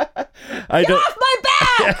 Get off my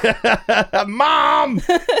back! Mom!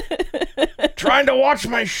 Trying to watch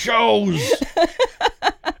my shows!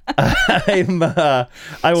 I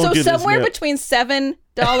won't do this. So somewhere between $7 and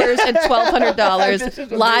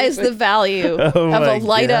 $1,200 lies the value of a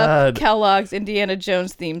light-up Kellogg's Indiana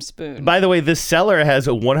Jones themed spoon. By the way, this seller has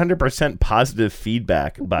a 100% positive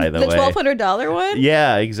feedback. By the way, the $1,200 one.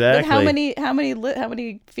 Yeah, exactly. But how many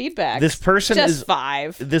feedbacks? This person just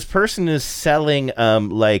 5. This person is selling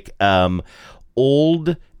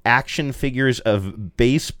old action figures of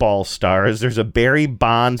baseball stars. There's a Barry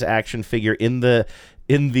Bonds action figure in the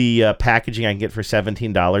packaging I can get for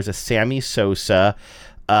 $17. A Sammy Sosa.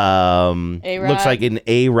 A-Rod. Looks like an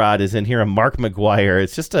A-Rod is in here. A Mark McGwire.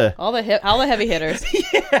 It's just all the heavy hitters.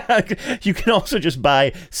 Yeah, you can also just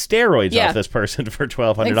buy steroids off this person for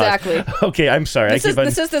 $1,200. Exactly. Okay, I'm sorry. This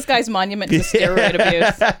is this guy's monument to steroid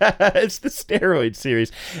abuse. It's the steroid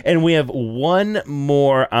series, and we have one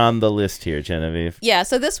more on the list here, Genevieve. Yeah.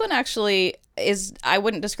 So this one actually is, I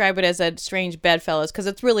wouldn't describe it as a strange bedfellows because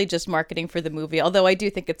it's really just marketing for the movie, although I do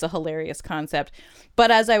think it's a hilarious concept.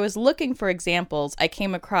 But as I was looking for examples, I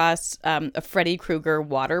came across a Freddy Krueger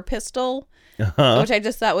water pistol, which I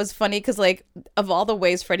just thought was funny because, like, of all the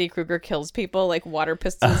ways Freddy Krueger kills people, like, water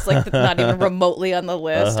pistols, like, not even remotely on the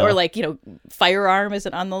list, or, like, firearm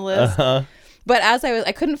isn't on the list. But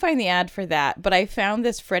I couldn't find the ad for that, but I found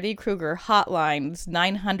this Freddy Krueger hotline, this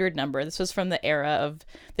 900 number. This was from the era of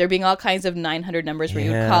there being all kinds of 900 numbers where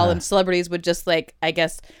you would call and celebrities would just, like, I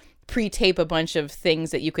guess, pre-tape a bunch of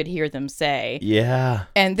things that you could hear them say. Yeah.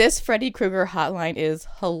 And this Freddy Krueger hotline is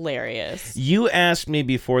hilarious. You asked me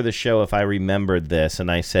before the show if I remembered this, and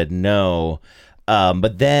I said no.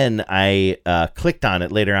 But then I clicked on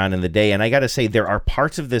it later on in the day, and I got to say there are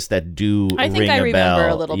parts of this that do ring a bell. I think I remember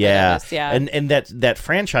a little bit of this, yeah. And that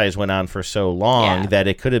franchise went on for so long that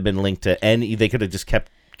it could have been linked to any. They could have just kept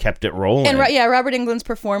it rolling. And Robert Englund's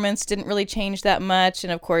performance didn't really change that much,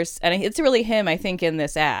 and of course, and it's really him, I think, in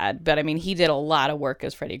this ad. But I mean, he did a lot of work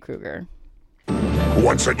as Freddy Krueger.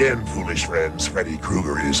 Once again, foolish friends, Freddy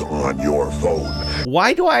Krueger is on your phone.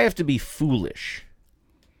 Why do I have to be foolish?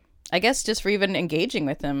 I guess just for even engaging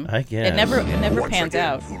with him. I guess. It never Once pans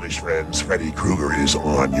again, out. Foolish friends, Freddy Krueger is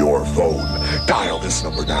on your phone. Dial this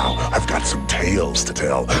number now. I've got some tales to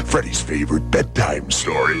tell. Freddy's favorite bedtime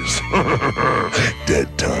stories.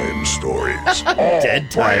 Dead time stories. All Dead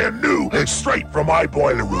time. brand new, straight from my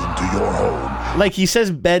boiler room to your home. Like, he says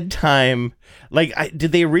bedtime. Like,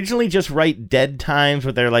 did they originally just write dead times,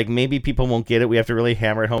 but they're like, maybe people won't get it, we have to really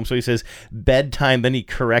hammer it home, so he says bedtime, then he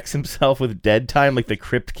corrects himself with dead time, like the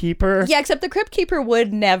Crypt Keeper? Yeah, except the Crypt Keeper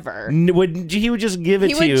would never. He would just give it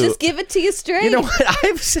to you. He would just give it to you straight. You know what?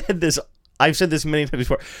 I've said this many times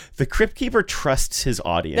before. The Crypt Keeper trusts his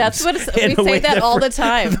audience. That's what we say that all the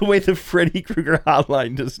time. The way the Freddy Krueger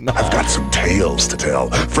hotline does not. I've got some tales to tell.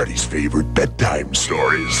 Freddy's favorite bedtime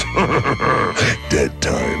stories. Dead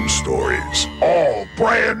time stories. All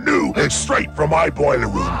brand new, straight from my boiler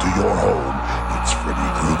room to your home. It's Freddy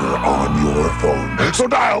Krueger on your phone. So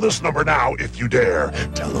dial this number now if you dare.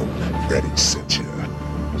 Tell him Freddy sent you.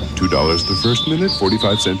 $2 the first minute,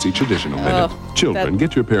 45 cents each additional minute. Children,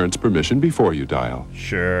 get your parents' permission before you dial.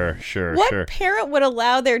 Sure. What parent would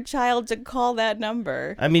allow their child to call that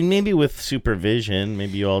number? I mean, maybe with supervision.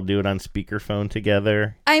 Maybe you all do it on speakerphone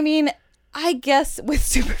together. I mean, I guess with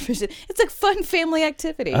supervision, it's a fun family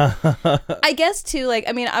activity. I guess too, like,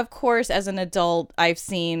 I mean, of course, as an adult, I've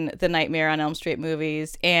seen the Nightmare on Elm Street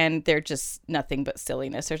movies, and they're just nothing but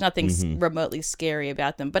silliness. There's nothing remotely scary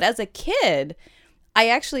about them. But as a kid, I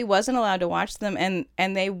actually wasn't allowed to watch them,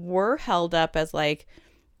 and they were held up as like,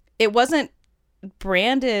 it wasn't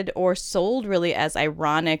branded or sold really as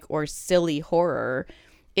ironic or silly horror.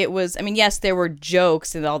 It was, I mean, yes, there were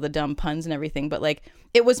jokes and all the dumb puns and everything, but like,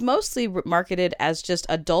 it was mostly marketed as just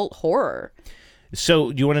adult horror.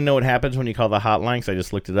 So do you want to know what happens when you call the hotline? Because I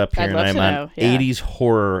just looked it up here, and I'm on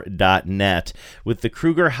 80shorror.net. With the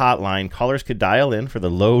Krueger hotline, callers could dial in for the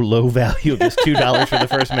low value of just $2 for the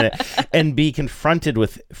first minute and be confronted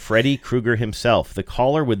with Freddy Krueger himself. The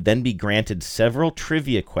caller would then be granted several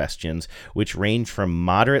trivia questions, which range from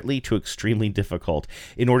moderately to extremely difficult,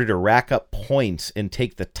 in order to rack up points and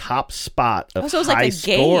take the top spot of so it's high like a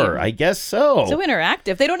score. game. I guess so. So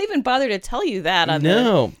interactive. They don't even bother to tell you that.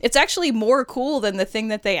 It's actually more cool than the thing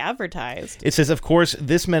that they advertised. It says, of course,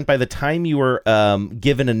 this meant by the time you were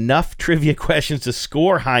given enough trivia questions to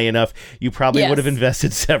score high enough, you probably would have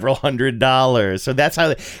invested several $100s. So that's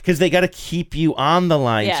how, because they got to keep you on the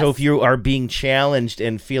line. Yes. So if you are being challenged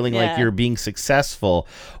and feeling like you're being successful,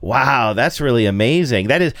 wow, that's really amazing.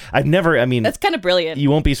 That is, that's kind of brilliant. You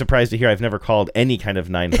won't be surprised to hear I've never called any kind of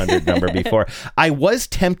 900 number before. I was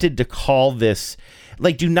tempted to call this.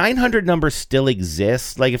 Like, do 900 numbers still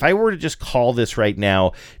exist? Like, if I were to just call this right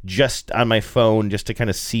now, just on my phone, just to kind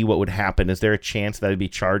of see what would happen, is there a chance that I'd be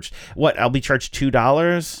charged? What, I'll be charged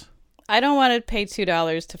 $2? I don't want to pay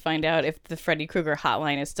 $2 to find out if the Freddy Krueger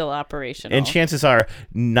hotline is still operational. And chances are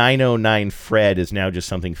 909-FRED is now just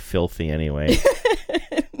something filthy anyway.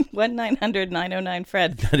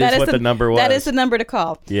 1-900-909-FRED. That is what the number was. That is the number to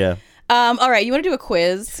call. Yeah. All right, you want to do a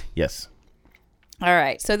quiz? Yes. All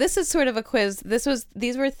right, so this is sort of a quiz.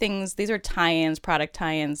 These were tie-ins, product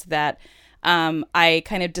tie-ins that I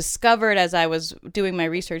kind of discovered as I was doing my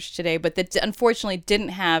research today, but that unfortunately didn't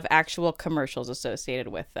have actual commercials associated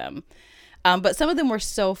with them. But some of them were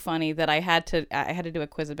so funny that I had to do a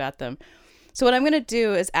quiz about them. So what I'm going to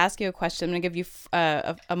do is ask you a question. I'm going to give you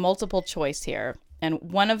a multiple choice here, and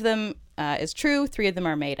one of them is true. 3 of them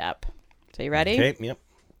are made up. So you ready? Okay. Yep.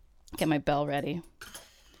 Get my bell ready.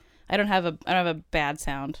 I don't have a bad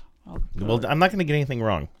sound. Well, I'm not going to get anything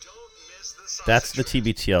wrong. That's the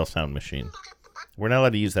TBTL sound machine. We're not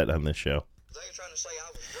allowed to use that on this show.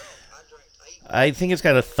 I think it's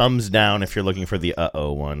got a thumbs down if you're looking for the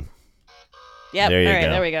one. Yep. There you go.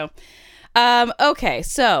 There we go. Okay,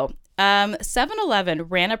 so 7-Eleven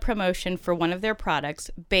ran a promotion for one of their products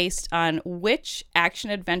based on which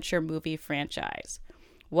action-adventure movie franchise?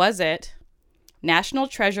 Was it National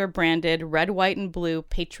Treasure branded red, white, and blue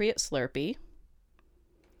Patriot Slurpee,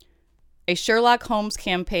 a Sherlock Holmes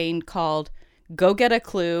campaign called Go Get a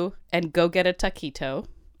Clue and Go Get a Taquito,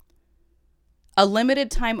 a limited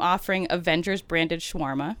time offering Avengers branded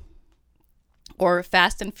shawarma, or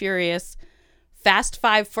Fast and Furious Fast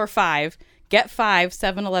 5 for 5, get 5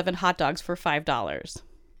 7-Eleven hot dogs for $5?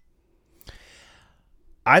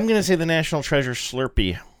 I'm going to say the National Treasure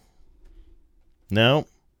Slurpee. No?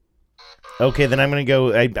 Okay, then I'm going to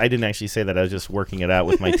go. I didn't actually say that. I was just working it out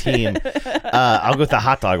with my team. I'll go with the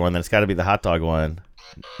hot dog one. Then it's got to be the hot dog one.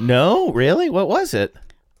 No? Really? What was it?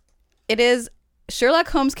 It is Sherlock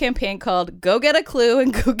Holmes campaign called Go Get a Clue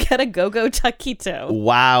and Go Get a Go-Go Taquito.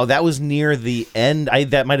 Wow, that was near the end.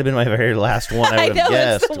 That might have been my very last one I would have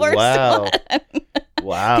guessed. It's the worst one.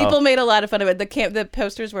 Wow. People made a lot of fun of it. The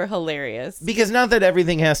posters were hilarious. Because not that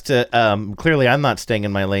everything has to, clearly I'm not staying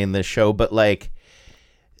in my lane this show, but like,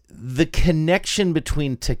 the connection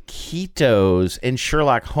between taquitos and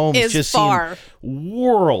Sherlock Holmes just seem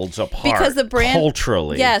worlds apart because the brand,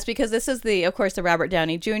 culturally. Yes, because this is of course, the Robert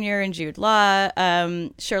Downey Jr. and Jude Law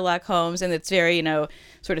Sherlock Holmes, and it's very,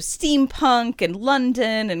 sort of steampunk and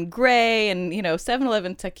London and gray and,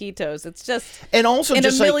 7-Eleven taquitos. It's just, and also in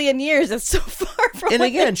just a million years, it's so far from. And what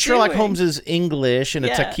again, Sherlock Holmes is English, and a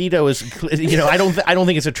taquito is, I don't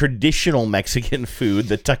think it's a traditional Mexican food.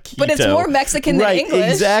 The taquito, but it's more Mexican than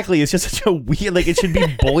English. Exactly. It's just such a weird, like it should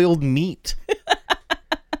be boiled meat.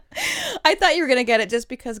 I thought you were gonna get it just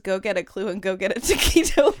because Go Get a Clue and Go Get a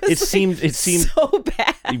Taquito was it seemed so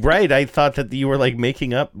bad. Right. I thought that you were like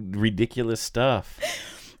making up ridiculous stuff.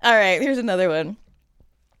 All right, here's another one.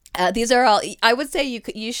 These are all. I would say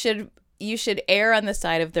you should err on the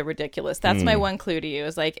side of the ridiculous. That's my one clue to you.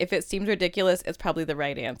 Is like if it seems ridiculous, it's probably the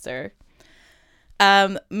right answer.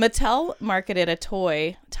 Mattel marketed a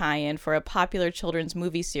toy tie-in for a popular children's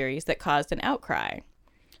movie series that caused an outcry.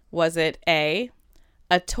 Was it A,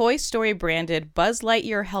 Toy Story branded Buzz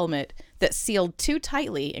Lightyear helmet that sealed too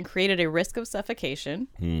tightly and created a risk of suffocation?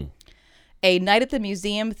 A Night at the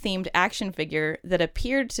Museum themed action figure that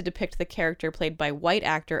appeared to depict the character played by white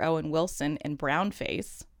actor Owen Wilson in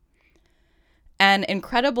brownface? An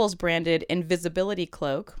Incredibles branded invisibility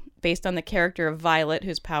cloak based on the character of Violet,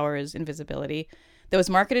 whose power is invisibility, that was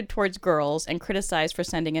marketed towards girls and criticized for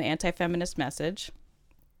sending an anti-feminist message?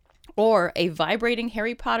 Or a vibrating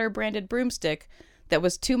Harry Potter branded broomstick that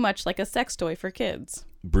was too much like a sex toy for kids?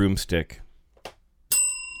 Broomstick.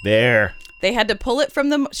 There. They had to pull it from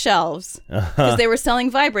the shelves because they were selling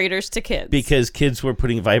vibrators to kids. Because kids were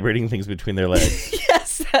putting vibrating things between their legs.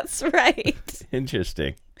 Yes, that's right.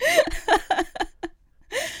 Interesting.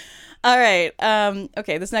 All right.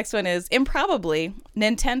 Okay, this next one is, improbably,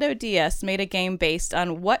 Nintendo DS made a game based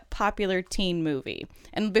on what popular teen movie?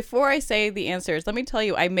 And before I say the answers, let me tell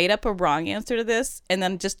you, I made up a wrong answer to this, and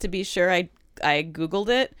then just to be sure, I Googled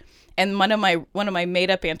it, and one of my made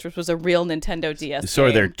up answers was a real Nintendo DS So game.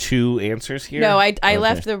 Are there two answers here? No, I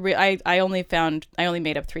left the I only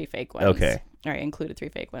made up 3 fake ones. Okay. All right, included 3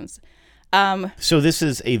 fake ones. So this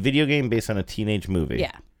is a video game based on a teenage movie.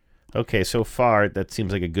 Yeah. Okay, so far that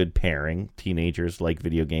seems like a good pairing. Teenagers like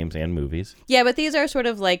video games and movies. Yeah, but these are sort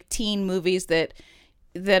of like teen movies that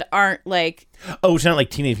aren't like. Oh, it's not like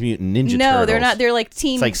Teenage Mutant Ninja Turtles. No, they're not. They're like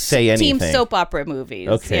teen. It's like Say Anything. Teen soap opera movies.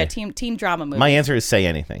 Okay. Yeah, teen drama movies. My answer is Say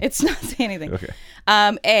Anything. It's not Say Anything. Okay.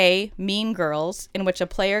 A, Mean Girls, in which a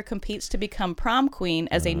player competes to become prom queen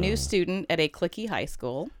as a new student at a cliquey high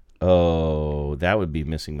school. Oh, that would be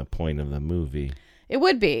missing the point of the movie. It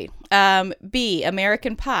would be. B,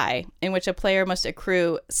 American Pie, in which a player must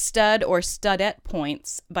accrue stud or studette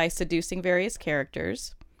points by seducing various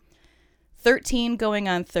characters. 13 Going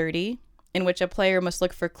on 30, in which a player must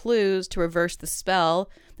look for clues to reverse the spell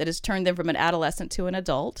that has turned them from an adolescent to an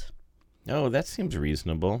adult. Oh, that seems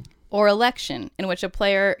reasonable. Or Election, in which a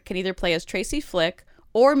player can either play as Tracy Flick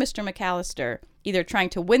or Mr. McAllister, either trying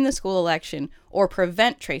to win the school election or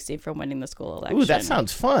prevent Tracy from winning the school election. Ooh, that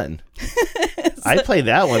sounds fun. I played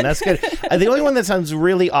that one. That's good. The only one that sounds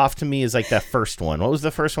really off to me is like that first one. What was the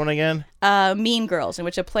first one again? Mean Girls, in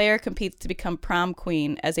which a player competes to become prom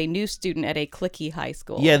queen as a new student at a cliquey high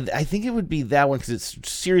school. Yeah, I think it would be that one because it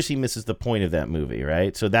seriously misses the point of that movie,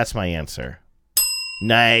 right? So that's my answer.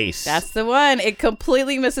 Nice. That's the one. It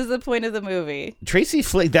completely misses the point of the movie. Tracy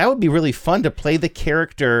Flick, that would be really fun to play the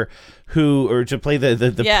character or to play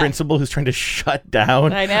the principal who's trying to shut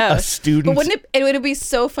down a student. But it would be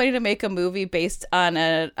so funny to make a movie based on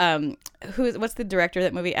what's the director of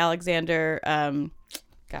that movie? Alexander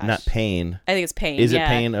Not Payne. I think it's Payne. Is it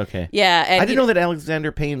Payne? Okay. Yeah. And I didn't know that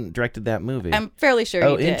Alexander Payne directed that movie. I'm fairly sure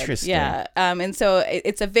he did. Oh, interesting. Yeah. And so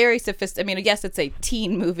it's a very sophisticated, I mean, yes, it's a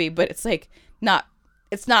teen movie, but it's like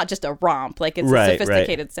it's not just a romp. Like, it's a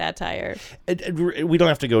sophisticated satire. We don't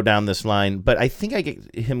have to go down this line, but I think I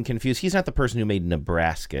get him confused. He's not the person who made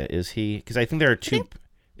Nebraska, is he? Because I think there are two.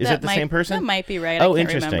 Is that the same person? That might be right. Oh, I can't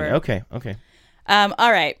interesting. remember. Okay.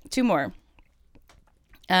 All right. 2 more.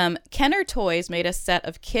 Kenner Toys made a set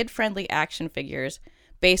of kid-friendly action figures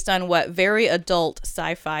based on what very adult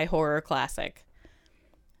sci-fi horror classic?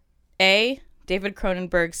 A, David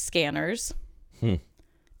Cronenberg's Scanners.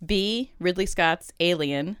 B, Ridley Scott's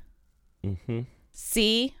Alien.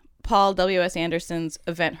 C, Paul W.S. Anderson's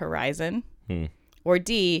Event Horizon. Or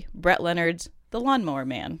D, Brett Leonard's The Lawnmower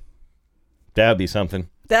Man. That would be something.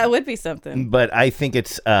 That would be something. But I think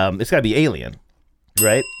it's got to be Alien,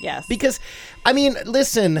 right? Yes. Because, I mean,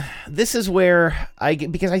 listen, this is where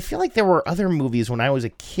because I feel like there were other movies when I was a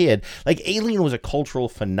kid. Like, Alien was a cultural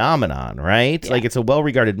phenomenon, right? Yeah. Like, it's a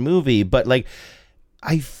well-regarded movie, but like,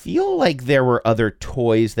 I feel like there were other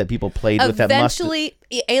toys that people played with that Eventually,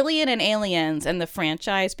 Alien and Aliens and the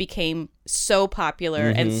franchise became so popular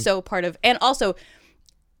and so part of... And also,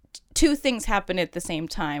 2 things happened at the same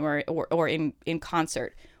time or in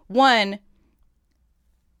concert. One,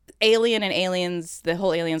 Alien and Aliens, the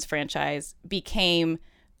whole Aliens franchise, became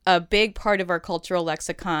a big part of our cultural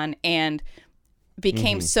lexicon and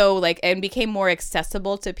became so like and became more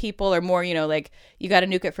accessible to people, or more, you know, like you got to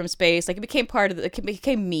nuke it from space, like it became part of it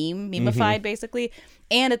became memeified basically.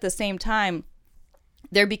 And at the same time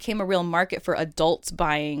there became a real market for adults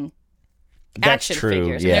buying action true,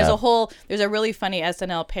 figures. yeah. And there's a really funny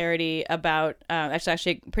SNL parody about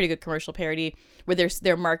actually a pretty good commercial parody where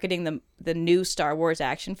they're marketing the new Star Wars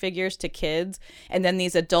action figures to kids, and then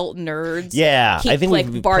these adult nerds I think like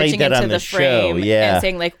we've barging played that into on the frame and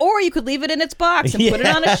saying like, or you could leave it in its box and put it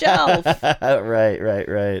on a shelf.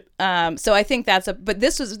 Right. So I think but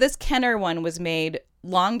this Kenner one was made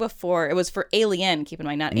long before. It was for Alien, keep in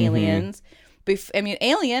mind, not Aliens.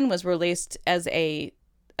 Alien was released as an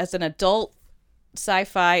adult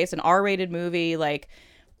sci-fi. It's an R-rated movie. Like,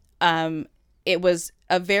 it was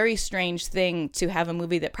a very strange thing to have a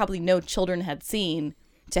movie that probably no children had seen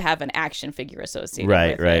to have an action figure associated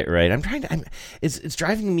with it. Right. It's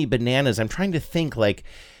driving me bananas. I'm trying to think, like,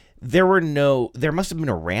 there must have been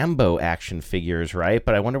a Rambo action figures, right?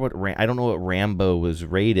 But I wonder I don't know what Rambo was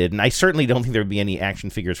rated. And I certainly don't think there would be any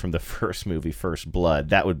action figures from the first movie, First Blood.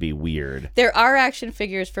 That would be weird. There are action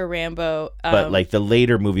figures for Rambo. But like the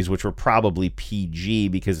later movies, which were probably PG,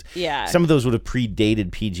 because some of those would have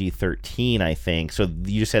predated PG-13, I think. So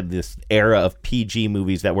you just had this era of PG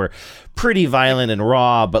movies that were pretty violent and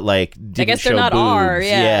raw, but like didn't I guess show they're not boobs. R.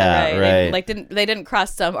 Right. They didn't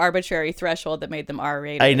cross some arbitrary threshold that made them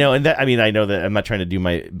R-rated. I know. And I know that I'm not trying to do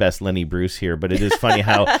my best Lenny Bruce here, but it is funny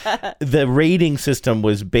how the rating system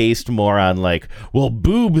was based more on like, well,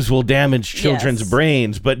 boobs will damage children's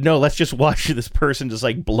brains, but no, let's just watch this person just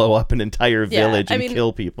like blow up an entire village and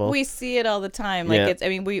kill people. We see it all the time. Like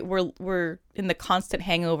we're in the constant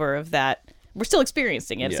hangover of that. We're still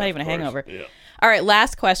experiencing it. It's not even a hangover. Yeah. All right,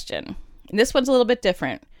 last question. And this one's a little bit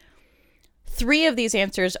different. 3 of these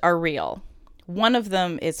answers are real. One of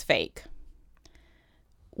them is fake.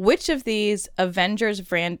 Which of these Avengers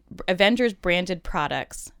branded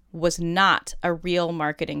products was not a real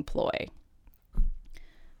marketing ploy?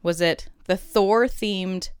 Was it the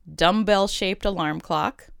Thor-themed dumbbell-shaped alarm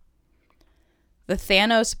clock, the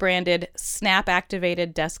Thanos-branded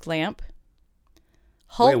snap-activated desk lamp?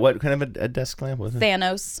 Wait, what kind of a desk lamp was it?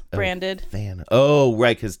 Thanos-branded. Oh,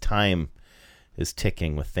 right, because time is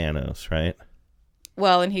ticking with Thanos, right?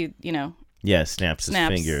 Well, and he, snaps his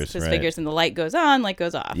fingers. His fingers, and the light goes on, light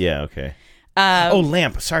goes off. Yeah, okay.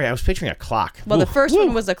 Lamp. Sorry, I was picturing a clock. Well, the first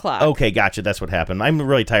one was a clock. Okay, gotcha. That's what happened. I'm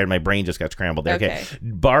really tired. My brain just got scrambled there. Okay.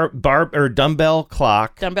 Dumbbell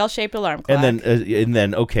clock. Dumbbell-shaped alarm clock. And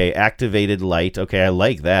then, activated light. Okay, I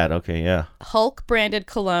like that. Okay, yeah. Hulk-branded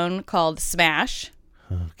cologne called Smash.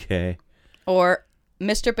 Okay. Or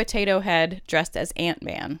Mr. Potato Head dressed as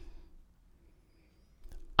Ant-Man.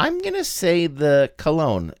 I'm going to say the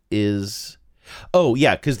cologne is... Oh,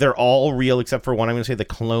 yeah, because they're all real except for one. I'm going to say the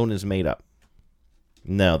cologne is made up.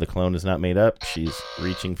 No, the cologne is not made up. She's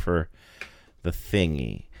reaching for the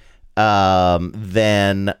thingy.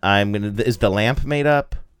 Then I'm going to... Is the lamp made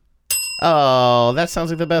up? Oh, that sounds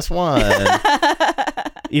like the best one.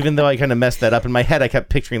 Even though I kind of messed that up in my head, I kept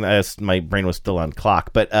picturing that my brain was still on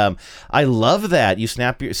clock. But I love that you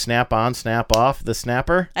snap on, snap off the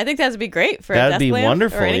snapper. I think that'd be great for that'd a desk be lamp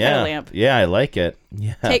wonderful. Or any yeah, kind of lamp. Yeah, I like it.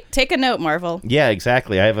 Yeah, take a note, Marvel. Yeah,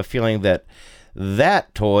 exactly. I have a feeling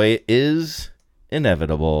that toy is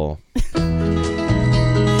inevitable. Look,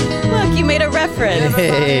 you made a reference.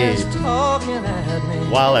 Hey.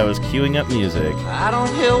 While I was queuing up music. I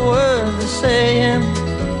don't hear words saying,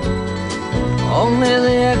 only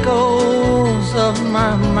the echoes of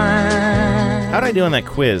my mind. How'd I do on that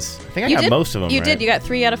quiz? I think I got most of them. You did. You got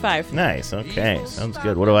 3 out of 5. Nice. Okay. Sounds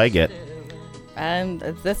good. What do I get?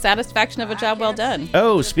 The satisfaction of a job well done.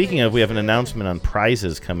 Oh, speaking of, we have an announcement on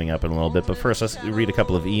prizes coming up in a little bit. But first, let's read a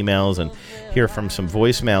couple of emails and hear from some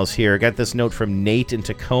voicemails here. I got this note from Nate in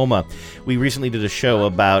Tacoma. We recently did a show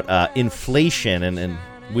about inflation, and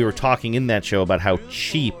we were talking in that show about how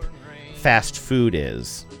cheap fast food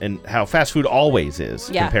is and how fast food always is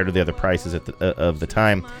compared to the other prices of the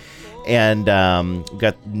time. And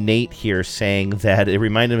got Nate here saying that it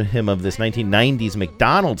reminded him of this 1990s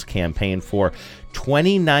McDonald's campaign for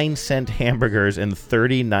 29-cent hamburgers and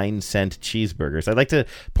 39-cent cheeseburgers. I'd like to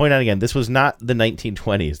point out again, this was not the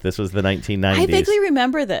 1920s. This was the 1990s. I vaguely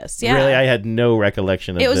remember this. Yeah, really, I had no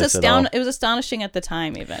recollection of this at all. It was astonishing at the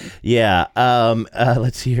time, even. Yeah.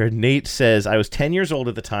 Let's see here. Nate says, I was 10 years old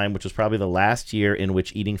at the time, which was probably the last year in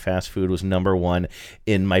which eating fast food was number 1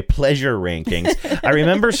 in my pleasure rankings. I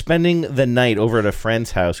remember spending the night over at a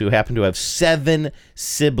friend's house who happened to have 7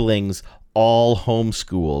 siblings, all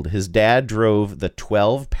homeschooled. His dad drove the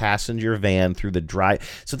 12-passenger van through the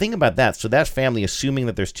drive. So think about that. So that family, assuming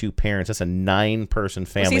that there's 2 parents, that's a 9-person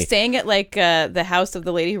family. Was he staying at like the house of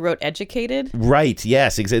the lady who wrote Educated? Right.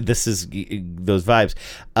 Yes. This is those vibes.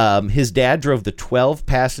 His dad drove the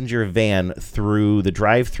 12-passenger van through the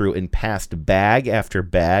drive-through and passed bag after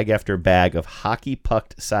bag after bag of hockey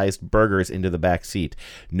puck-sized burgers into the back seat.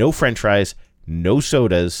 No French fries, no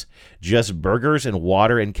sodas, just burgers and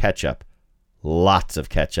water and ketchup. Lots of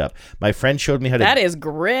ketchup. My friend showed me how to... That is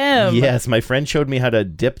grim. Yes, my friend showed me how to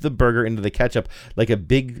dip the burger into the ketchup like a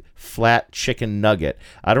big, flat chicken nugget.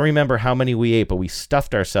 I don't remember how many we ate, but we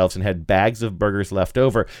stuffed ourselves and had bags of burgers left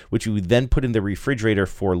over, which we then put in the refrigerator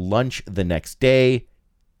for lunch the next day.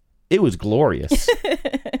 It was glorious.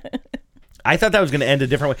 I thought that was going to end a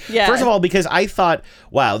different way. Yeah. First of all, because I thought,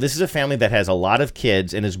 wow, this is a family that has a lot of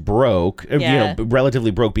kids and is broke, relatively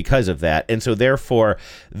broke because of that. And so therefore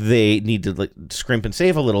they need to scrimp and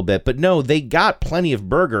save a little bit. But no, they got plenty of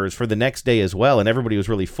burgers for the next day as well. And everybody was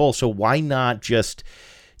really full. So why not just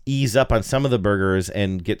ease up on some of the burgers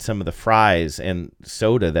and get some of the fries and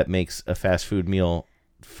soda that makes a fast food meal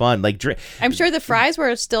fun? I'm sure the fries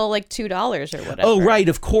were still like $2 or whatever. Oh, right,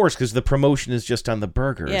 of course, because the promotion is just on the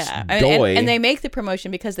burgers. Yeah, and they make the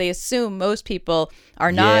promotion because they assume most people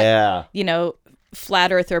are not,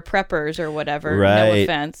 flat earth or preppers or whatever. Right. No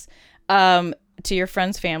offense. To your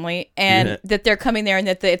friend's family, and that they're coming there and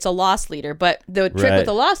that it's a loss leader. But the trick with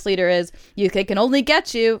the loss leader is they can only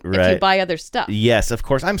get you if you buy other stuff. Yes, of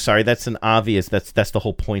course. I'm sorry. That's an obvious. That's the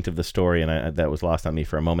whole point of the story, and that was lost on me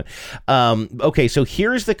for a moment. Okay, so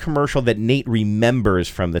here's the commercial that Nate remembers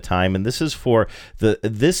from the time, and this is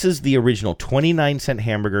the original 29-cent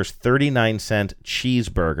hamburgers, 39-cent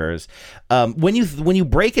cheeseburgers. When you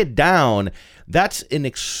break it down, that's an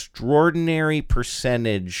extraordinary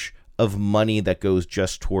percentage of money that goes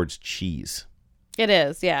just towards cheese. It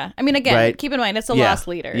is, yeah. I mean, again, keep in mind, it's a loss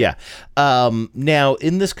leader. Yeah. Now,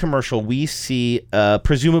 in this commercial, we see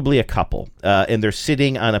presumably a couple, and they're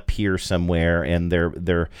sitting on a pier somewhere, and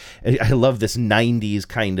they're I love this 90s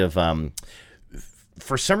kind of,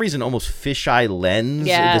 for some reason, almost fisheye lens.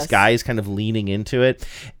 Yes. This guy is kind of leaning into it,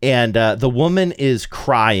 and the woman is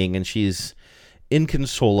crying, and she's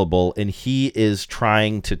inconsolable, and he is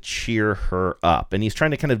trying to cheer her up, and he's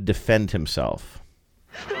trying to kind of defend himself.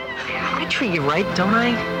 I treat you right, don't I?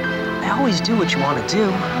 I always do what you want to do.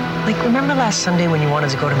 Like, remember last Sunday when you wanted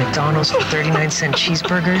to go to McDonald's for 39-cent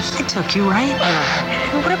cheeseburgers? I took you, right?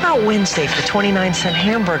 And what about Wednesday for 29-cent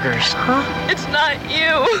hamburgers, huh? It's not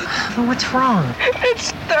you. Well, what's wrong?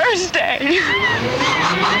 It's Thursday.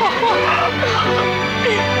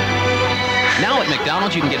 Now at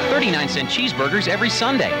McDonald's, you can get 39-cent cheeseburgers every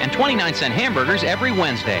Sunday and 29-cent hamburgers every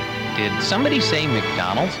Wednesday. Did somebody say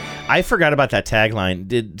McDonald's? I forgot about that tagline.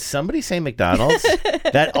 Did somebody say McDonald's?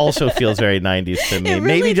 That also feels very 90s to me. It really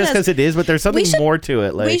Maybe just because it is, but there's something more to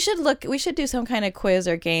it. We should do some kind of quiz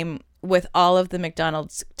or game with all of the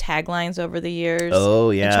McDonald's taglines over the years.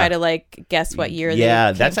 Oh, yeah. And try to guess what year they came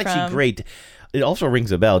Yeah, that's actually from. great. It also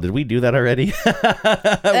rings a bell. Did we do that already?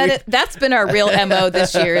 That's been our real MO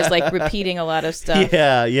this year, is repeating a lot of stuff.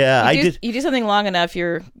 Yeah. You do something long enough,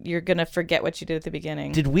 you're gonna forget what you did at the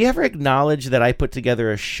beginning. Did we ever acknowledge that I put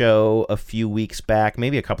together a show a few weeks back,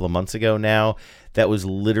 maybe a couple of months ago now, that was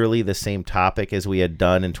literally the same topic as we had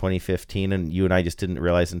done in 2015, and you and I just didn't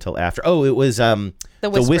realize until after? Oh, it was the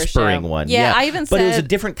whispering one. Yeah, I even said, but it was a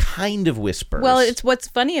different kind of whispers. Well, it's what's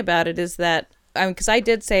funny about it is that, because I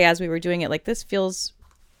did say as we were doing it, this feels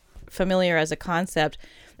familiar as a concept.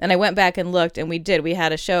 And I went back and looked, and we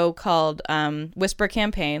had a show called Whisper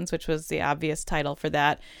Campaigns, which was the obvious title for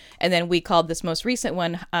that. And then we called this most recent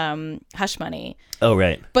one Hush Money. Oh,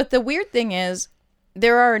 right. But the weird thing is,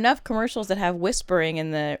 there are enough commercials that have whispering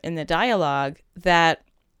in the dialogue that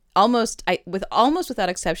almost without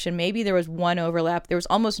exception, maybe there was one overlap. There was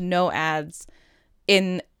almost no ads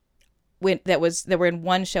that were in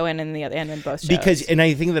one show and in the other, and in both shows. And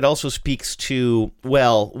I think that also speaks to,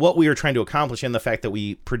 what we were trying to accomplish and the fact that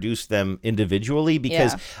we produced them individually,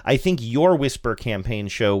 because I think your Whisper Campaign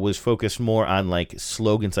show was focused more on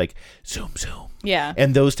slogans like zoom zoom. Yeah.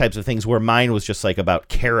 And those types of things, where mine was just about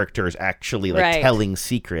characters actually right. telling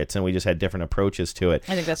secrets, and we just had different approaches to it.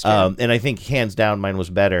 I think that's true. And I think hands down mine was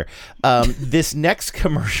better. This next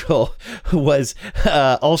commercial was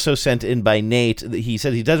also sent in by Nate. He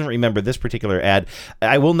said he doesn't remember this particular ad.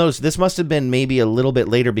 I will notice this must have been maybe a little bit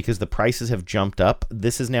later because the prices have jumped up.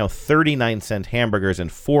 This is now 39-cent hamburgers and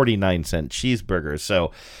 49-cent cheeseburgers.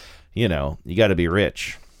 So, you got to be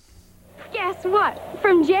rich. Guess what?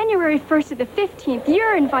 From January 1st to the 15th,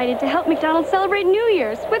 you're invited to help McDonald's celebrate New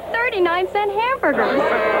Year's with 39-cent hamburgers.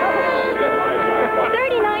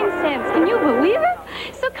 39 cents. Can you believe it?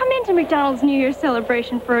 So come into McDonald's New Year's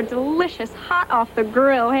celebration for a delicious hot off the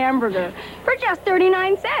grill hamburger for just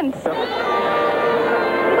 39 cents.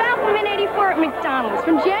 Welcome in 84 at McDonald's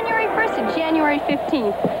from January 1st to January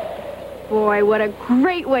 15th. Boy, what a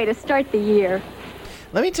great way to start the year.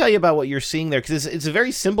 Let me tell you about what you're seeing there, because it's a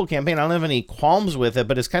very simple campaign. I don't have any qualms with it,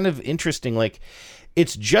 but it's kind of interesting. Like,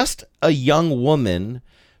 it's just a young woman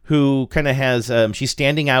who kind of has, she's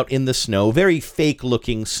standing out in the snow, very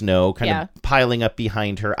fake-looking snow, kind of piling up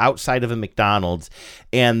behind her outside of a McDonald's.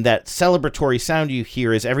 And that celebratory sound you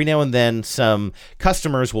hear is every now and then some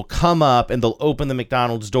customers will come up and they'll open the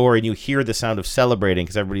McDonald's door and you hear the sound of celebrating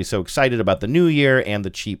because everybody's so excited about the new year and the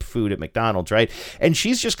cheap food at McDonald's, right? And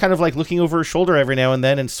she's just kind of like looking over her shoulder every now and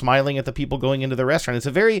then and smiling at the people going into the restaurant. It's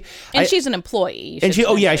a very... And she's an employee. And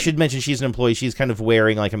I should mention she's an employee. She's kind of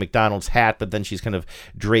wearing like a McDonald's hat, but then she's kind of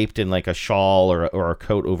draped in like a shawl or a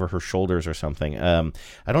coat over her shoulders or something. I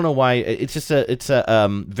don't know why. It's just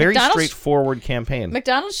a very straightforward campaign.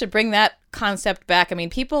 McDonald's should bring that concept back. I mean,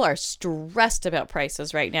 people are stressed about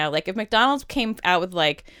prices right now. Like if McDonald's came out with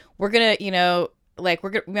like, remember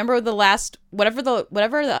the last, whatever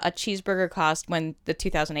a cheeseburger cost when the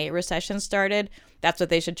 2008 recession started, that's what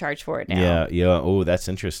they should charge for it now. Yeah. Oh, that's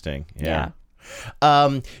interesting. Yeah.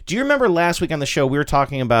 Do you remember last week on the show we were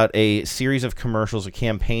talking about a series of commercials, a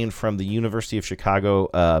campaign from the University of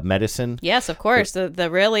Chicago medicine? Yes, of course. The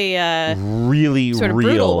really sort of real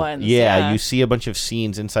brutal ones. Yeah, you see a bunch of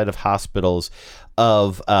scenes inside of hospitals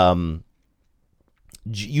of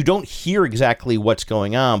you don't hear exactly what's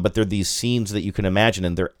going on, but they're these scenes that you can imagine,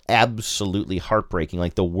 and they're absolutely heartbreaking,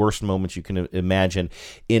 like the worst moments you can imagine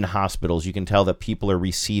in hospitals. You can tell that people are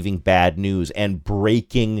receiving bad news and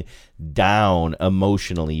breaking down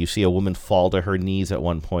emotionally. You see a woman fall to her knees at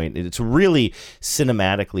one point. It's really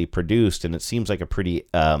cinematically produced, and it seems like a pretty,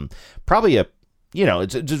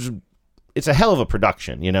 it's a hell of a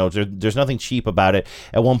production. There's nothing cheap about it.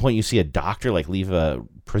 At one point, you see a doctor like leave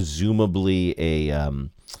presumably a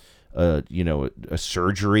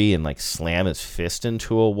surgery and like slam his fist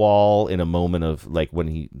into a wall in a moment of like when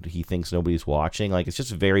he thinks nobody's watching. Like it's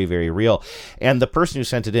just very, very real. And the person who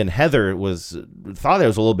sent it in, Heather, thought it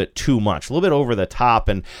was a little bit too much, a little bit over the top,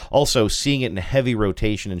 and also seeing it in heavy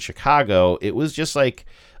rotation in Chicago, it was just like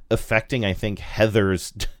affecting, I think,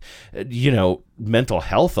 Heather's, mental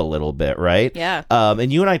health a little bit, right? Yeah.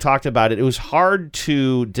 And you and I talked about it. It was hard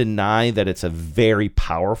to deny that it's a very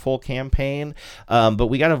powerful campaign, but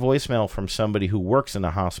we got a voicemail from somebody who works in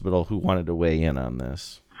a hospital who wanted to weigh in on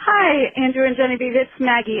this. Hi, Andrew and Genevieve. It's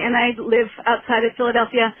Maggie, and I live outside of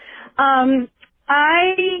Philadelphia.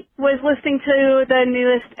 I was listening to the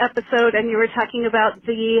newest episode, and you were talking about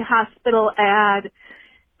the hospital ad.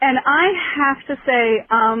 And I have to say,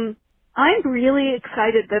 I'm really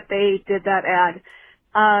excited that they did that ad.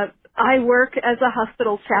 I work as a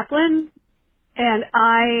hospital chaplain, and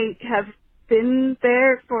I have been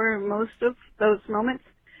there for most of those moments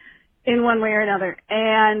in one way or another.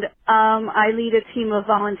 And I lead a team of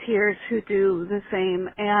volunteers who do the same.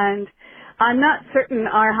 And I'm not certain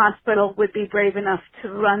our hospital would be brave enough to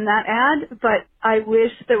run that ad, but I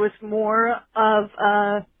wish there was more of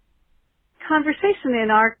a conversation in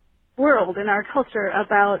our world, in our culture,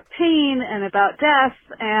 about pain and about death,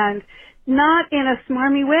 and not in a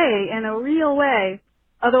smarmy way, in a real way.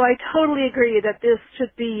 Although I totally agree that this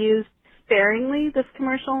should be used sparingly, this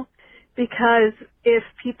commercial, because if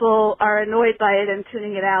people are annoyed by it and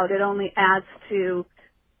tuning it out, it only adds to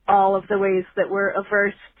all of the ways that we're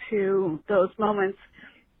averse to those moments.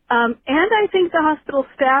 And I think the hospital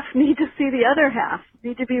staff need to see the other half,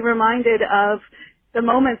 need to be reminded of the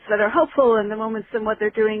moments that are hopeful and the moments when what they're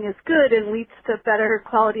doing is good and leads to better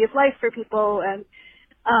quality of life for people. And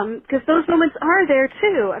because those moments are there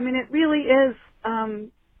too. I mean, it really is.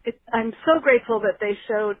 I'm so grateful that they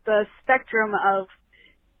showed the spectrum of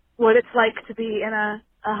what it's like to be in a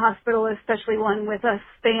hospital, especially one with a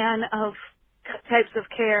span of types of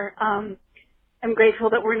care. I'm grateful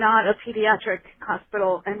that we're not a pediatric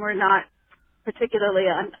hospital and we're not particularly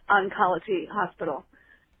an oncology hospital,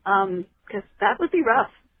 because that would be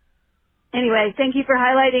rough. Anyway, thank you for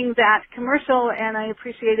highlighting that commercial, and I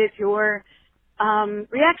appreciated your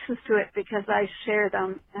reactions to it because I share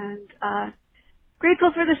them. And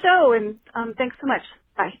grateful for the show, and thanks so much.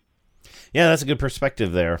 Bye. Yeah, that's a good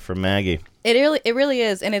perspective there from Maggie. It really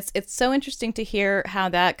is, and it's so interesting to hear how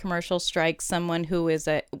that commercial strikes someone who is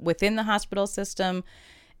within the hospital system.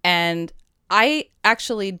 And I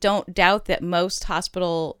actually don't doubt that most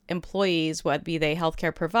hospital employees, whether be they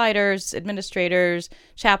healthcare providers, administrators,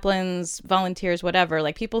 chaplains, volunteers, whatever,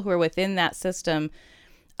 like people who are within that system,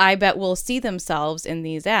 I bet will see themselves in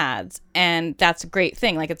these ads. And that's a great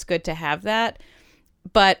thing. Like, it's good to have that.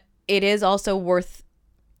 But it is also worth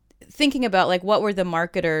thinking about, like, what were the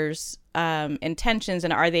marketers' intentions,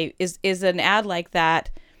 and is an ad like that,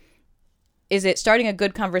 is it starting a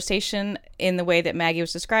good conversation in the way that Maggie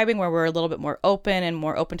was describing, where we're a little bit more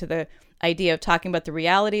open to the idea of talking about the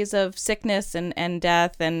realities of sickness and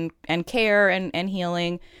death and care and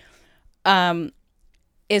healing?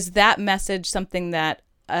 Is that message something that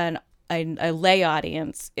a lay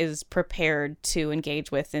audience is prepared to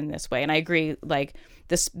engage with in this way? And I agree, like,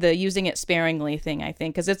 the using it sparingly thing, I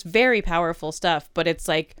think, because it's very powerful stuff, but it's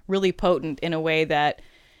like really potent in a way that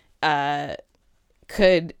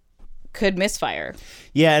could misfire.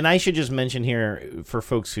 Yeah, and I should just mention here, for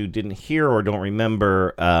folks who didn't hear or don't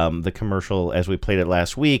remember the commercial as we played it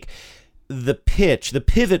last week, the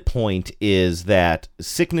pivot point is that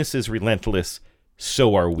sickness is relentless,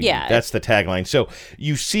 so are we. Yeah, that's the tagline. So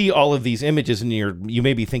you see all of these images, and you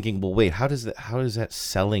may be thinking, well, wait, how is that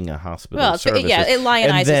selling a hospital service? Yeah, it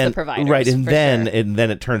lionizes the providers, right? And then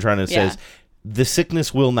it turns around and says, the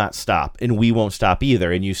sickness will not stop, and we won't stop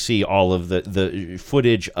either. And you see all of the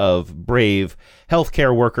footage of brave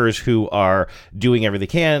healthcare workers who are doing everything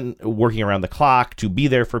they can, working around the clock to be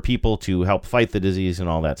there for people, to help fight the disease and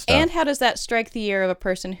all that stuff. And how does that strike the ear of a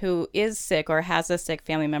person who is sick or has a sick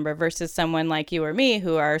family member versus someone like you or me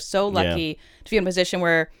who are so lucky to be in a position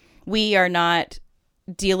where we are not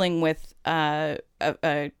dealing with a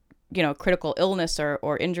critical illness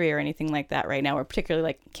or injury or anything like that right now, or particularly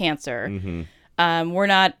like cancer. Mm-hmm. We're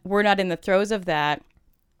not in the throes of that.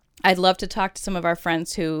 I'd love to talk to some of our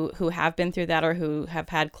friends who have been through that or who have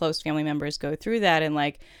had close family members go through that, and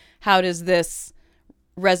like, how does this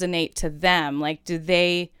resonate to them? Like, do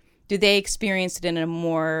they experience it in a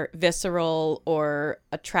more visceral or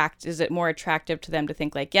is it more attractive to them to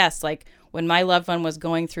think like, yes, like when my loved one was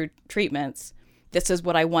going through treatments, this is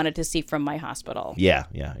what I wanted to see from my hospital. Yeah,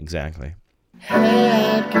 exactly.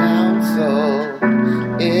 Head Council,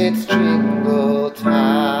 it's jingle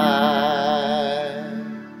time.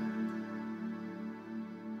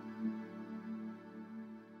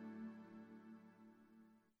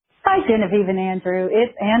 Hi, Genevieve and Andrew.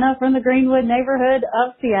 It's Anna from the Greenwood neighborhood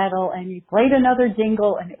of Seattle, and you played another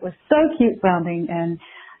jingle, and it was so cute sounding, and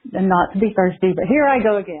not to be thirsty, but here I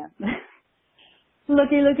go again.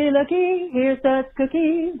 Looky, looky, looky, here's Dad's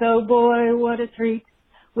cookies. Oh boy, what a treat.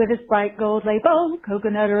 With his bright gold label,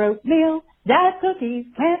 coconut or oatmeal, Dad's cookies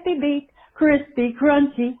can't be beat. Crispy,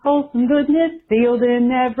 crunchy, wholesome goodness, sealed in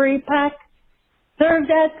every pack. Serve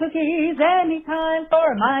Dad's cookies anytime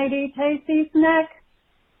for a mighty tasty snack.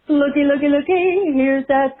 Looky, looky, looky, here's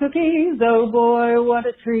Dad's cookies. Oh boy, what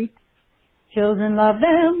a treat. Children love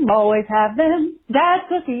them, always have them. Dad's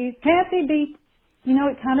cookies can't be beat. You know,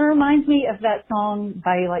 it kind of reminds me of that song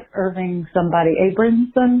by, like, Irving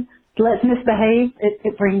Abramson, Let's Misbehave.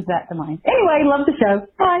 It brings that to mind. Anyway, love the show.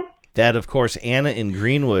 Bye. That, of course, Anna in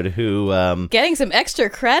Greenwood, who... getting some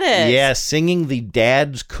extra credit. Yeah, singing the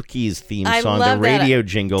Dad's Cookies theme song, the radio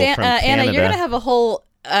jingle from Canada. Anna, you're going to have a whole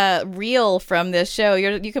reel from this show.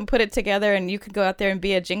 You can put it together, and you can go out there and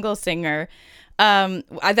be a jingle singer.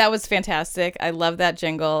 That was fantastic. I love that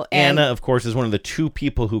jingle. And Anna, of course, is one of the two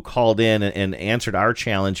people who called in and answered our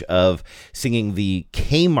challenge of singing the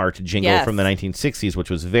Kmart jingle from the 1960s, which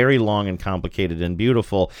was very long and complicated and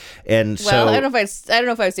beautiful. And so, I don't know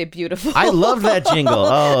if I would say beautiful. I love that jingle.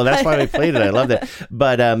 Oh, that's why we played it. I loved it.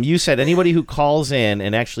 But you said anybody who calls in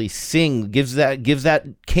and actually gives that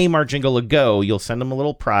Kmart jingle a go, you'll send them a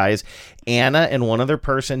little prize. Anna and one other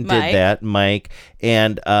person did that, Mike,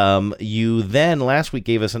 and you then last week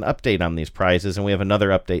gave us an update on these prizes, and we have another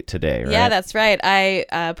update today, right? Yeah, that's right.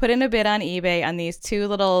 I put in a bid on eBay on these two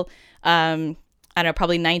little, I don't know,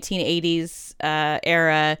 probably 1980s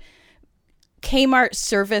era Kmart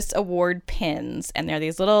Service Award pins, and they're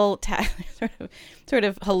these little sort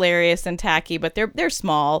of hilarious and tacky, but they're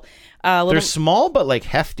small. They're small, but like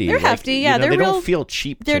hefty. They're hefty, yeah. They don't feel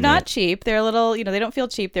cheap. They're not cheap. They're little. They don't feel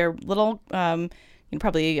cheap. They're little,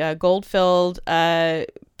 probably gold-filled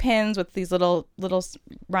pins with these little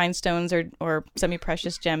rhinestones or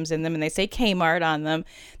semi-precious gems in them, and they say Kmart on them.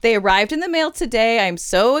 They arrived in the mail today. I'm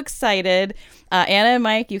so excited. Anna and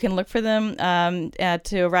Mike, you can look for them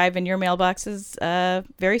to arrive in your mailboxes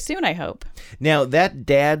very soon, I hope. Now, that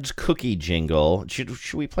Dad's Cookie jingle,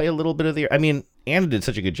 should we play a little bit of the... I mean, Anna did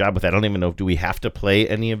such a good job with that. I don't even know, do we have to play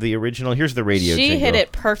any of the original? Here's the radio jingle. She hit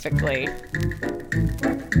it perfectly.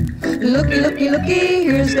 Looky, looky, looky,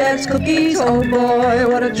 here's Dad's cookies. Oh boy,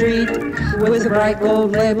 what a treat. With a bright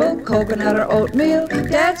gold label, coconut or oatmeal,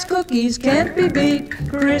 Dad's cookies can't be beat.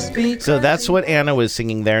 Crispy. So that's what Anna was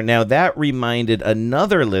singing there. Now that reminded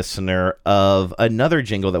another listener of another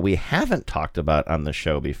jingle that we haven't talked about on the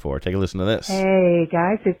show before. Take a listen to this. Hey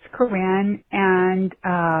guys, it's Corinne, and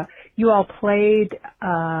you all played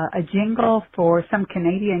a jingle for some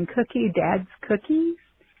Canadian cookie, Dad's Cookies.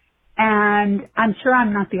 And I'm sure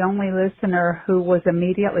I'm not the only listener who was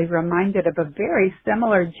immediately reminded of a very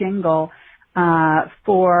similar jingle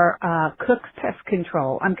for Cook's Pest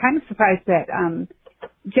Control. I'm kind of surprised that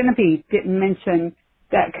Genevieve didn't mention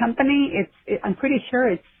that company. I'm pretty sure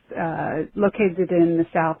it's located in the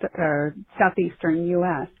south or southeastern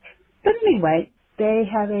U.S. But anyway, they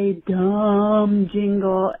have a dumb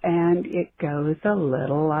jingle, and it goes a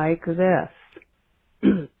little like this.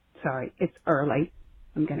 Sorry, it's early.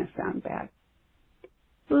 I'm going to sound bad.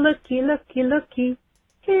 Looky, looky, looky,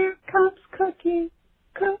 here comes Cookie,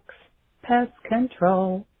 Cook's Pest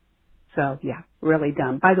Control. So, yeah, really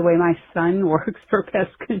dumb. By the way, my son works for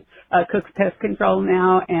Cook's Pest Control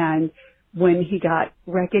now, and when he got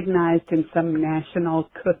recognized in some national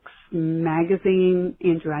Cooks magazine,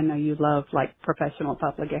 Andrew, I know you love, like, professional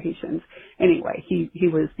publications. Anyway, he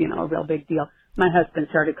was, a real big deal. My husband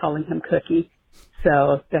started calling him Cookie,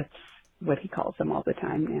 so that's what he calls them all the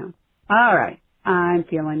time now. All right. I'm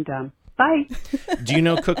feeling dumb. Bye. Do you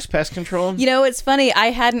know Cook's Pest Control? It's funny.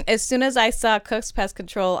 I hadn't, as soon as I saw Cook's Pest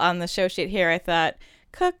Control on the show sheet here, I thought,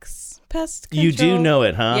 Cook's Pest Control. You do know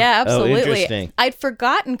it, huh? Yeah, absolutely. Oh, interesting. I'd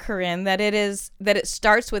forgotten, Corinne, that it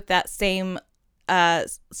starts with that same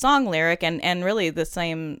song lyric and really the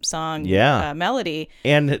same song melody.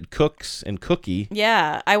 And Cooks and Cookie.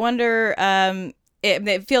 Yeah. I wonder...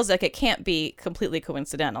 It feels like it can't be completely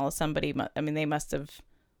coincidental. Somebody must have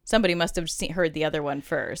heard the other one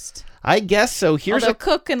first. I guess so. Although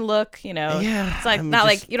cook and look, it's like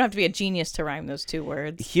like you don't have to be a genius to rhyme those two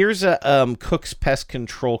words. Here's a Cook's Pest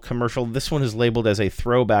Control commercial. This one is labeled as a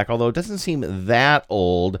throwback, although it doesn't seem that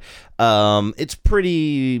old. It's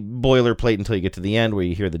pretty boilerplate until you get to the end where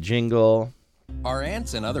you hear the jingle. Are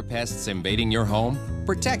ants and other pests invading your home?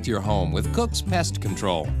 Protect your home with Cook's Pest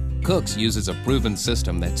Control. Cook's uses a proven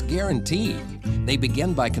system that's guaranteed. They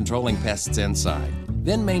begin by controlling pests inside,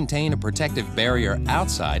 then maintain a protective barrier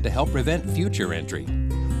outside to help prevent future entry.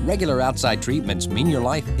 Regular outside treatments mean your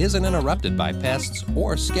life isn't interrupted by pests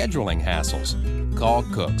or scheduling hassles. Call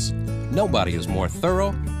Cook's. Nobody is more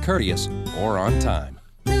thorough, courteous, or on time.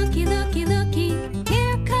 Looky, looky, looky,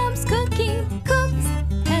 here comes Cookie, Cook's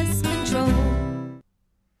Pest Control.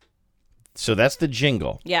 So that's the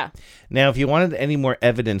jingle. Yeah. Now, if you wanted any more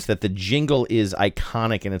evidence that the jingle is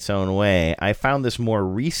iconic in its own way, I found this more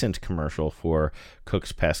recent commercial for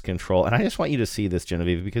Cook's Pest Control. And I just want you to see this,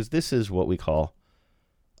 Genevieve, because this is what we call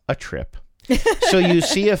a trip. So you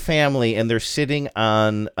see a family and they're sitting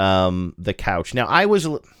on the couch. Now, I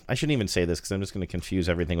shouldn't even say this because I'm just going to confuse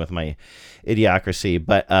everything with my idiocracy.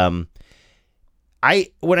 But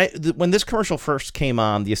when this commercial first came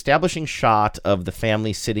on, the establishing shot of the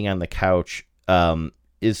family sitting on the couch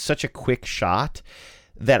is such a quick shot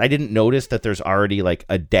that I didn't notice that there's already like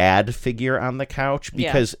a dad figure on the couch,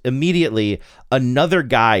 because immediately another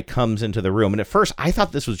guy comes into the room. And at first I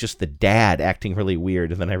thought this was just the dad acting really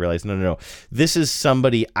weird. And then I realized, no. This is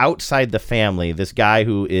somebody outside the family. This guy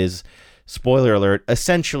who is, spoiler alert,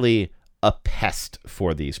 essentially a pest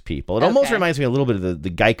for these people. It almost reminds me a little bit of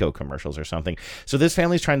the Geico commercials or something. So this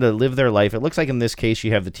family's trying to live their life. It looks like in this case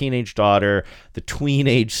you have the teenage daughter, the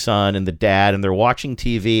tween-age son, and the dad, and they're watching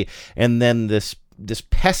TV, and then this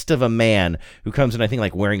pest of a man who comes in, I think,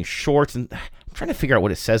 like wearing shorts, and I'm trying to figure out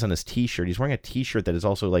what it says on his t-shirt. He's wearing a t-shirt that is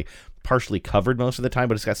also like partially covered most of the time,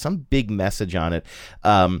 but it's got some big message on it.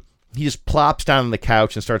 He just plops down on the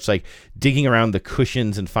couch and starts like digging around the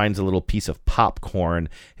cushions and finds a little piece of popcorn,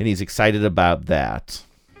 and he's excited about that.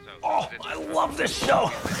 Oh, I love this show.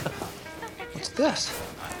 What's this?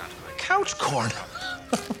 Couch corn.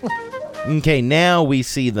 Okay, now we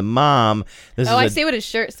see the mom. I see what his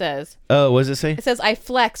shirt says. Oh, what does it say? It says, I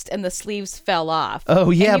flexed and the sleeves fell off.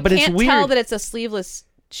 Oh, yeah, but it's weird. You can't tell that it's a sleeveless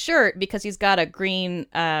shirt because he's got a green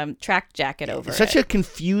track jacket over it. Such a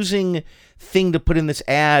confusing thing to put in this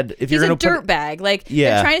ad. If he's you're a dirt bag. Like,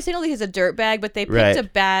 they're trying to signal that he's a dirt bag, but they picked a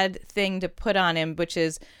bad thing to put on him, which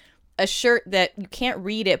is a shirt that you can't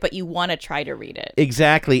read it, but you want to try to read it.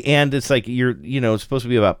 Exactly. And it's like it's supposed to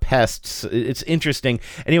be about pests. It's interesting.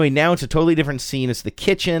 Anyway, now it's a totally different scene. It's the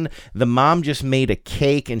kitchen. The mom just made a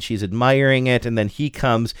cake and she's admiring it. And then he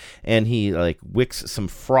comes and he like wicks some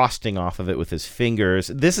frosting off of it with his fingers.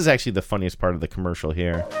 This is actually the funniest part of the commercial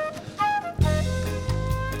here.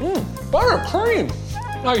 Buttercream.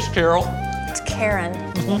 Nice, Carol. It's Karen.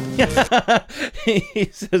 He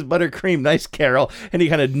says, buttercream, nice, Carol. And he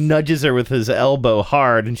kind of nudges her with his elbow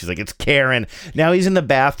hard. And she's like, it's Karen. Now he's in the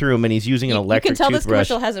bathroom and he's using an electric toothbrush. You can tell this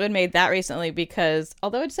commercial hasn't been made that recently because,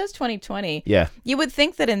 although it says 2020, you would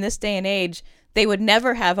think that in this day and age, they would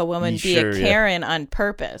never have a woman be a Karen on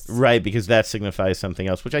purpose. Right, because that signifies something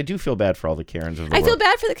else, which I do feel bad for all the Karens of the world. I feel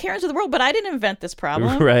bad for the Karens of the world, but I didn't invent this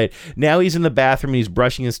problem. Right. Now he's in the bathroom and he's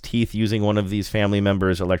brushing his teeth using one of these family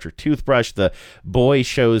members' electric toothbrush. The boy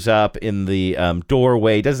shows up in the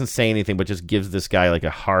doorway, doesn't say anything, but just gives this guy like a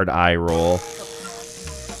hard eye roll.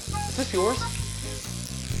 Is this yours?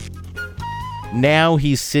 Now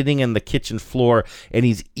he's sitting in the kitchen floor and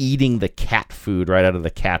he's eating the cat food right out of the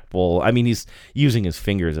cat bowl. I mean, he's using his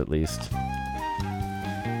fingers at least.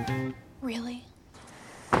 Really?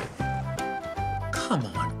 Come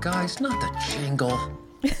on, guys, not the jingle.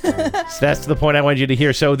 So that's the point I wanted you to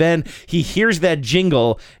hear. So then he hears that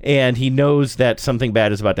jingle and he knows that something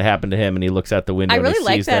bad is about to happen to him, and he looks out the window. I really and he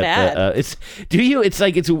like sees that ad. It's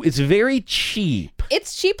like it's very cheap.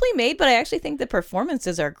 It's cheaply made, but I actually think the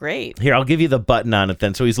performances are great. Here, I'll give you the button on it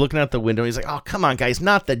then. So he's looking out the window. He's like, oh, come on, guys,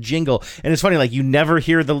 not the jingle. And it's funny, like, you never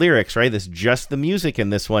hear the lyrics, right? There's just the music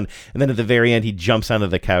in this one. And then at the very end, he jumps onto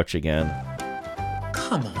the couch again.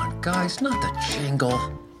 Come on, guys, not the jingle.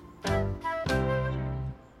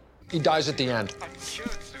 He dies at the end.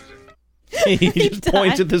 He just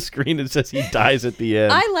points at the screen and says he dies at the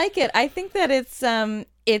end. I like it. I think that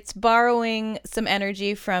it's borrowing some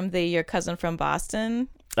energy from the Your Cousin from Boston.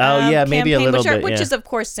 Maybe a little bit. Which is, of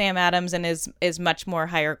course, Sam Adams and is much more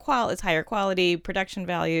higher quality production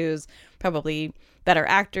values, probably better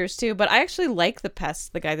actors too. But I actually like the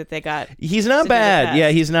Pest, the guy that they got. He's not bad.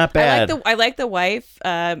 Yeah, he's not bad. I like the wife.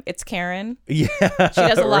 It's Karen. Yeah, she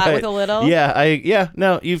does a lot with a little.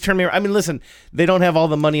 No, you've turned me around. I mean, listen, they don't have all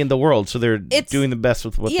the money in the world, so they're doing the best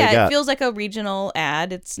with what they got. Yeah, it feels like a regional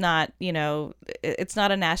ad. It's not, it's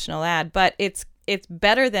not a national ad, but it's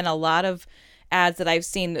better than a lot of ads that I've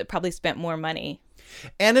seen that probably spent more money.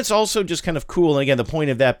 And it's also just kind of cool. And again, the point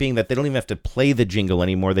of that being that they don't even have to play the jingle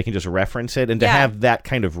anymore. They can just reference it. And to have that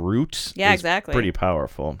kind of root is pretty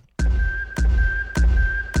powerful.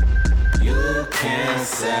 You can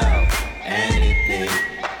sell anything.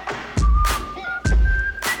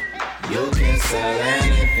 You can sell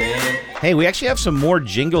anything. Hey, we actually have some more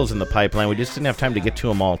jingles in the pipeline. We just didn't have time to get to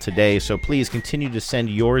them all today, so please continue to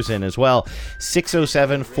send yours in as well.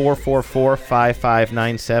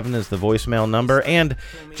 607-444-5597 is the voicemail number. And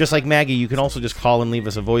just like Maggie, you can also just call and leave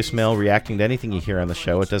us a voicemail reacting to anything you hear on the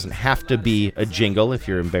show. It doesn't have to be a jingle if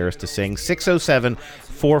you're embarrassed to sing.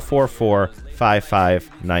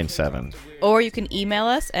 607-444-5597. Or you can email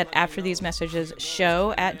us at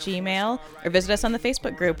afterthesemessages@gmail.com or visit us on the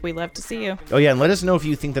Facebook group. We love to see you. Oh, yeah, and let us know if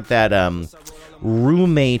you think that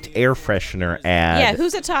roommate air freshener ad... Yeah,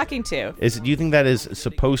 who's it talking to? Do you think that is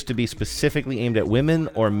supposed to be specifically aimed at women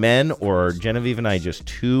or men, or Genevieve and I just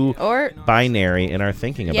too binary in our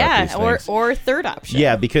thinking about these things? Or third option.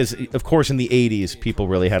 Yeah, because, of course, in the 80s, people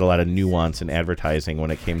really had a lot of nuance in advertising when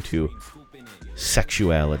it came to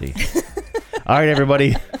sexuality. All right,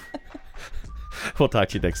 everybody. We'll talk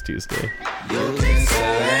to you next Tuesday.